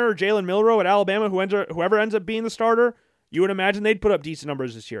Buchner or Jalen Milroe at Alabama, whoever ends up being the starter, you would imagine they'd put up decent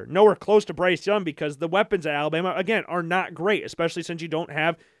numbers this year. Nowhere close to Bryce Young because the weapons at Alabama, again, are not great, especially since you don't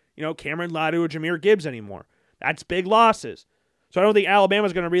have, Cameron Latu or Jahmyr Gibbs anymore. That's big losses. So I don't think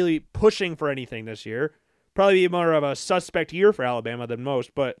Alabama's going to really pushing for anything this year. Probably be more of a suspect year for Alabama than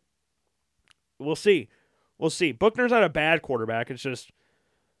most, but we'll see. We'll see. Buchner's not a bad quarterback. It's just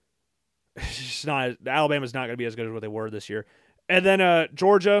not. Alabama's not going to be as good as what they were this year. And then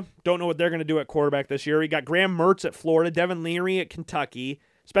Georgia, don't know what they're going to do at quarterback this year. We got Graham Mertz at Florida, Devin Leary at Kentucky,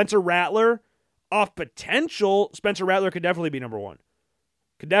 Spencer Rattler. Off potential, Spencer Rattler could definitely be number 1.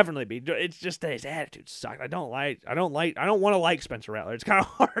 Could definitely be. It's just that his attitude sucks. I don't want to like Spencer Rattler. It's kind of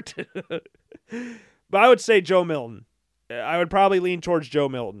hard to. But I would say Joe Milton. I would probably lean towards Joe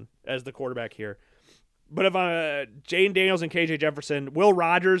Milton as the quarterback here. But if Jaden Daniels and KJ Jefferson, Will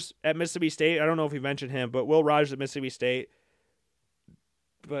Rogers at Mississippi State. I don't know if you mentioned him, but Will Rogers at Mississippi State.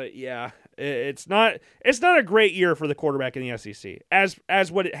 But yeah, it's not a great year for the quarterback in the SEC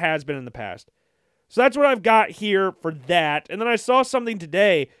as what it has been in the past. So that's what I've got here for that. And then I saw something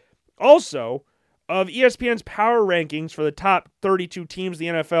today also of ESPN's power rankings for the top 32 teams in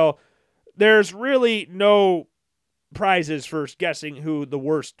the NFL. There's really no prizes for guessing who the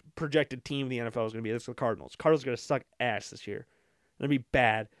worst projected team in the NFL is going to be. That's the Cardinals. Cardinals are going to suck ass this year. They're going to be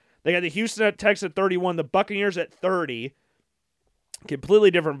bad. They got the Houston Texans at 31, the Buccaneers at 30.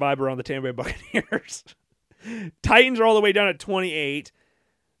 Completely different vibe around the Tampa Bay Buccaneers. Titans are all the way down at 28.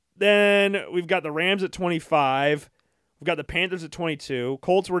 Then we've got the Rams at 25. We've got the Panthers at 22.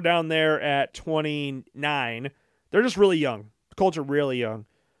 Colts were down there at 29. They're just really young. The Colts are really young.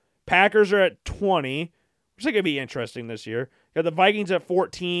 Packers are at 20, which is going to be interesting this year. Got the Vikings at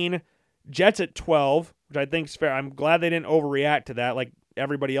 14. Jets at 12, which I think is fair. I'm glad they didn't overreact to that like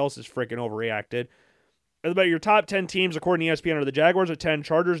everybody else is freaking overreacted. About your top 10 teams, according to ESPN, are the Jaguars at 10,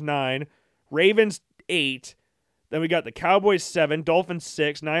 Chargers 9, Ravens 8. Then we got the Cowboys 7, Dolphins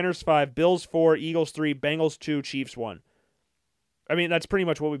 6, Niners 5, Bills 4, Eagles 3, Bengals 2, Chiefs 1. I mean, that's pretty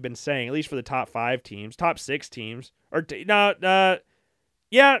much what we've been saying, at least for the top 5 teams. Top 6 teams. Top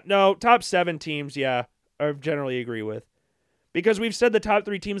 7 teams, I generally agree with. Because we've said the top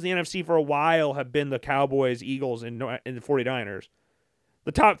 3 teams in the NFC for a while have been the Cowboys, Eagles, and the 49ers.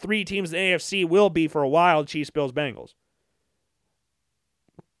 The top 3 teams in the AFC will be for a while Chiefs, Bills, Bengals.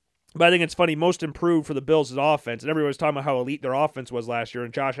 But I think it's funny, most improved for the Bills is offense. And everybody was talking about how elite their offense was last year,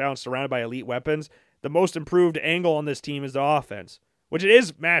 and Josh Allen surrounded by elite weapons. The most improved angle on this team is the offense, which it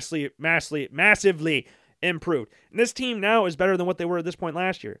is massively improved. And this team now is better than what they were at this point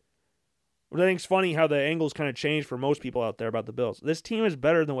last year. Which I think is funny how the angles kind of changed for most people out there about the Bills. This team is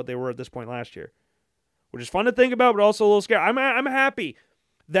better than what they were at this point last year, which is fun to think about, but also a little scary. I'm happy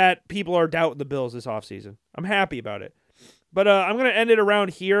that people are doubting the Bills this offseason. I'm happy about it. But I'm going to end it around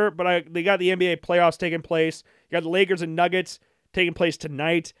here. But they got the NBA playoffs taking place. You got the Lakers and Nuggets taking place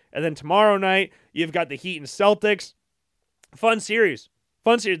tonight. And then tomorrow night, you've got the Heat and Celtics. Fun series.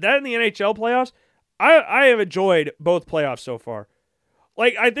 That in the NHL playoffs, I have enjoyed both playoffs so far.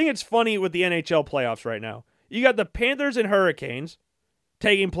 Like, I think it's funny with the NHL playoffs right now. You got the Panthers and Hurricanes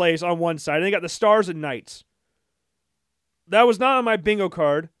taking place on one side, and they got the Stars and Knights. That was not on my bingo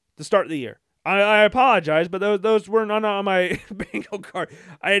card to start the year. I apologize, but those were not on my bingo card.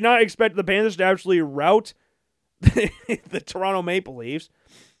 I did not expect the Panthers to actually rout the Toronto Maple Leafs.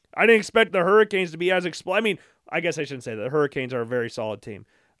 I didn't expect the Hurricanes to be as I mean, I guess I shouldn't say that. The Hurricanes are a very solid team.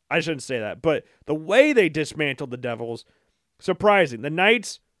 I shouldn't say that. But the way they dismantled the Devils, surprising. The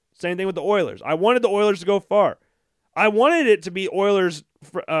Knights, same thing with the Oilers. I wanted the Oilers to go far. I wanted it to be Oilers,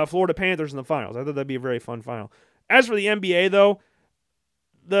 Florida Panthers in the finals. I thought that'd be a very fun final. As for the NBA, though,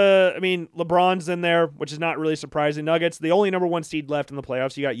 LeBron's in there, which is not really surprising. Nuggets, the only number one seed left in the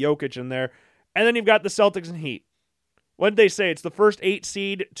playoffs. You got Jokic in there. And then you've got the Celtics and Heat. What did they say? It's the first 8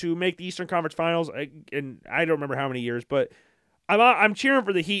 seed to make the Eastern Conference Finals, and I don't remember how many years, but I'm cheering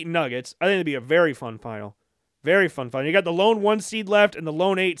for the Heat and Nuggets. I think it'd be a very fun final. Very fun final. You got the lone 1 seed left and the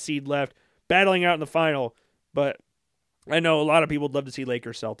lone 8 seed left battling out in the final, but I know a lot of people would love to see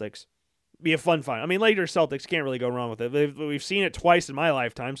Lakers-Celtics. Be a fun final. I mean, Lakers-Celtics can't really go wrong with it. We've seen it twice in my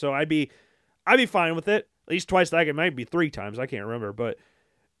lifetime, so I'd be fine with it. At least twice. It might be 3 times. I can't remember, but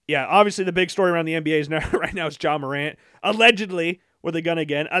yeah, obviously the big story around the NBA is right now is Ja Morant. Allegedly, with a gun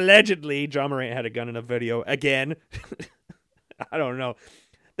again. Allegedly, Ja Morant had a gun in a video again. I don't know.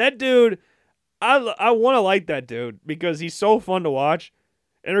 That dude, I want to like that dude because he's so fun to watch.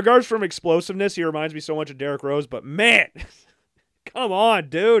 In regards from explosiveness, he reminds me so much of Derrick Rose, but man, come on,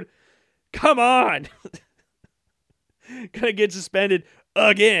 dude. Come on. Gonna get suspended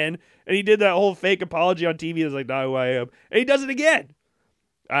again. And he did that whole fake apology on TV. That's like, not who I am. And he does it again.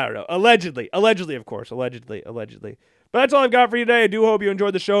 I don't know. Allegedly, of course. Allegedly. But that's all I've got for you today. I do hope you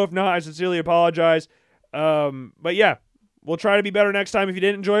enjoyed the show. If not, I sincerely apologize. But yeah, we'll try to be better next time. If you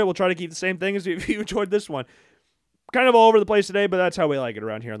didn't enjoy it, we'll try to keep the same thing as if you enjoyed this one. Kind of all over the place today, but that's how we like it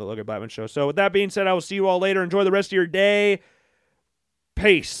around here on the Logan Blackman Show. So with that being said, I will see you all later. Enjoy the rest of your day.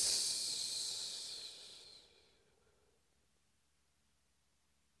 Peace.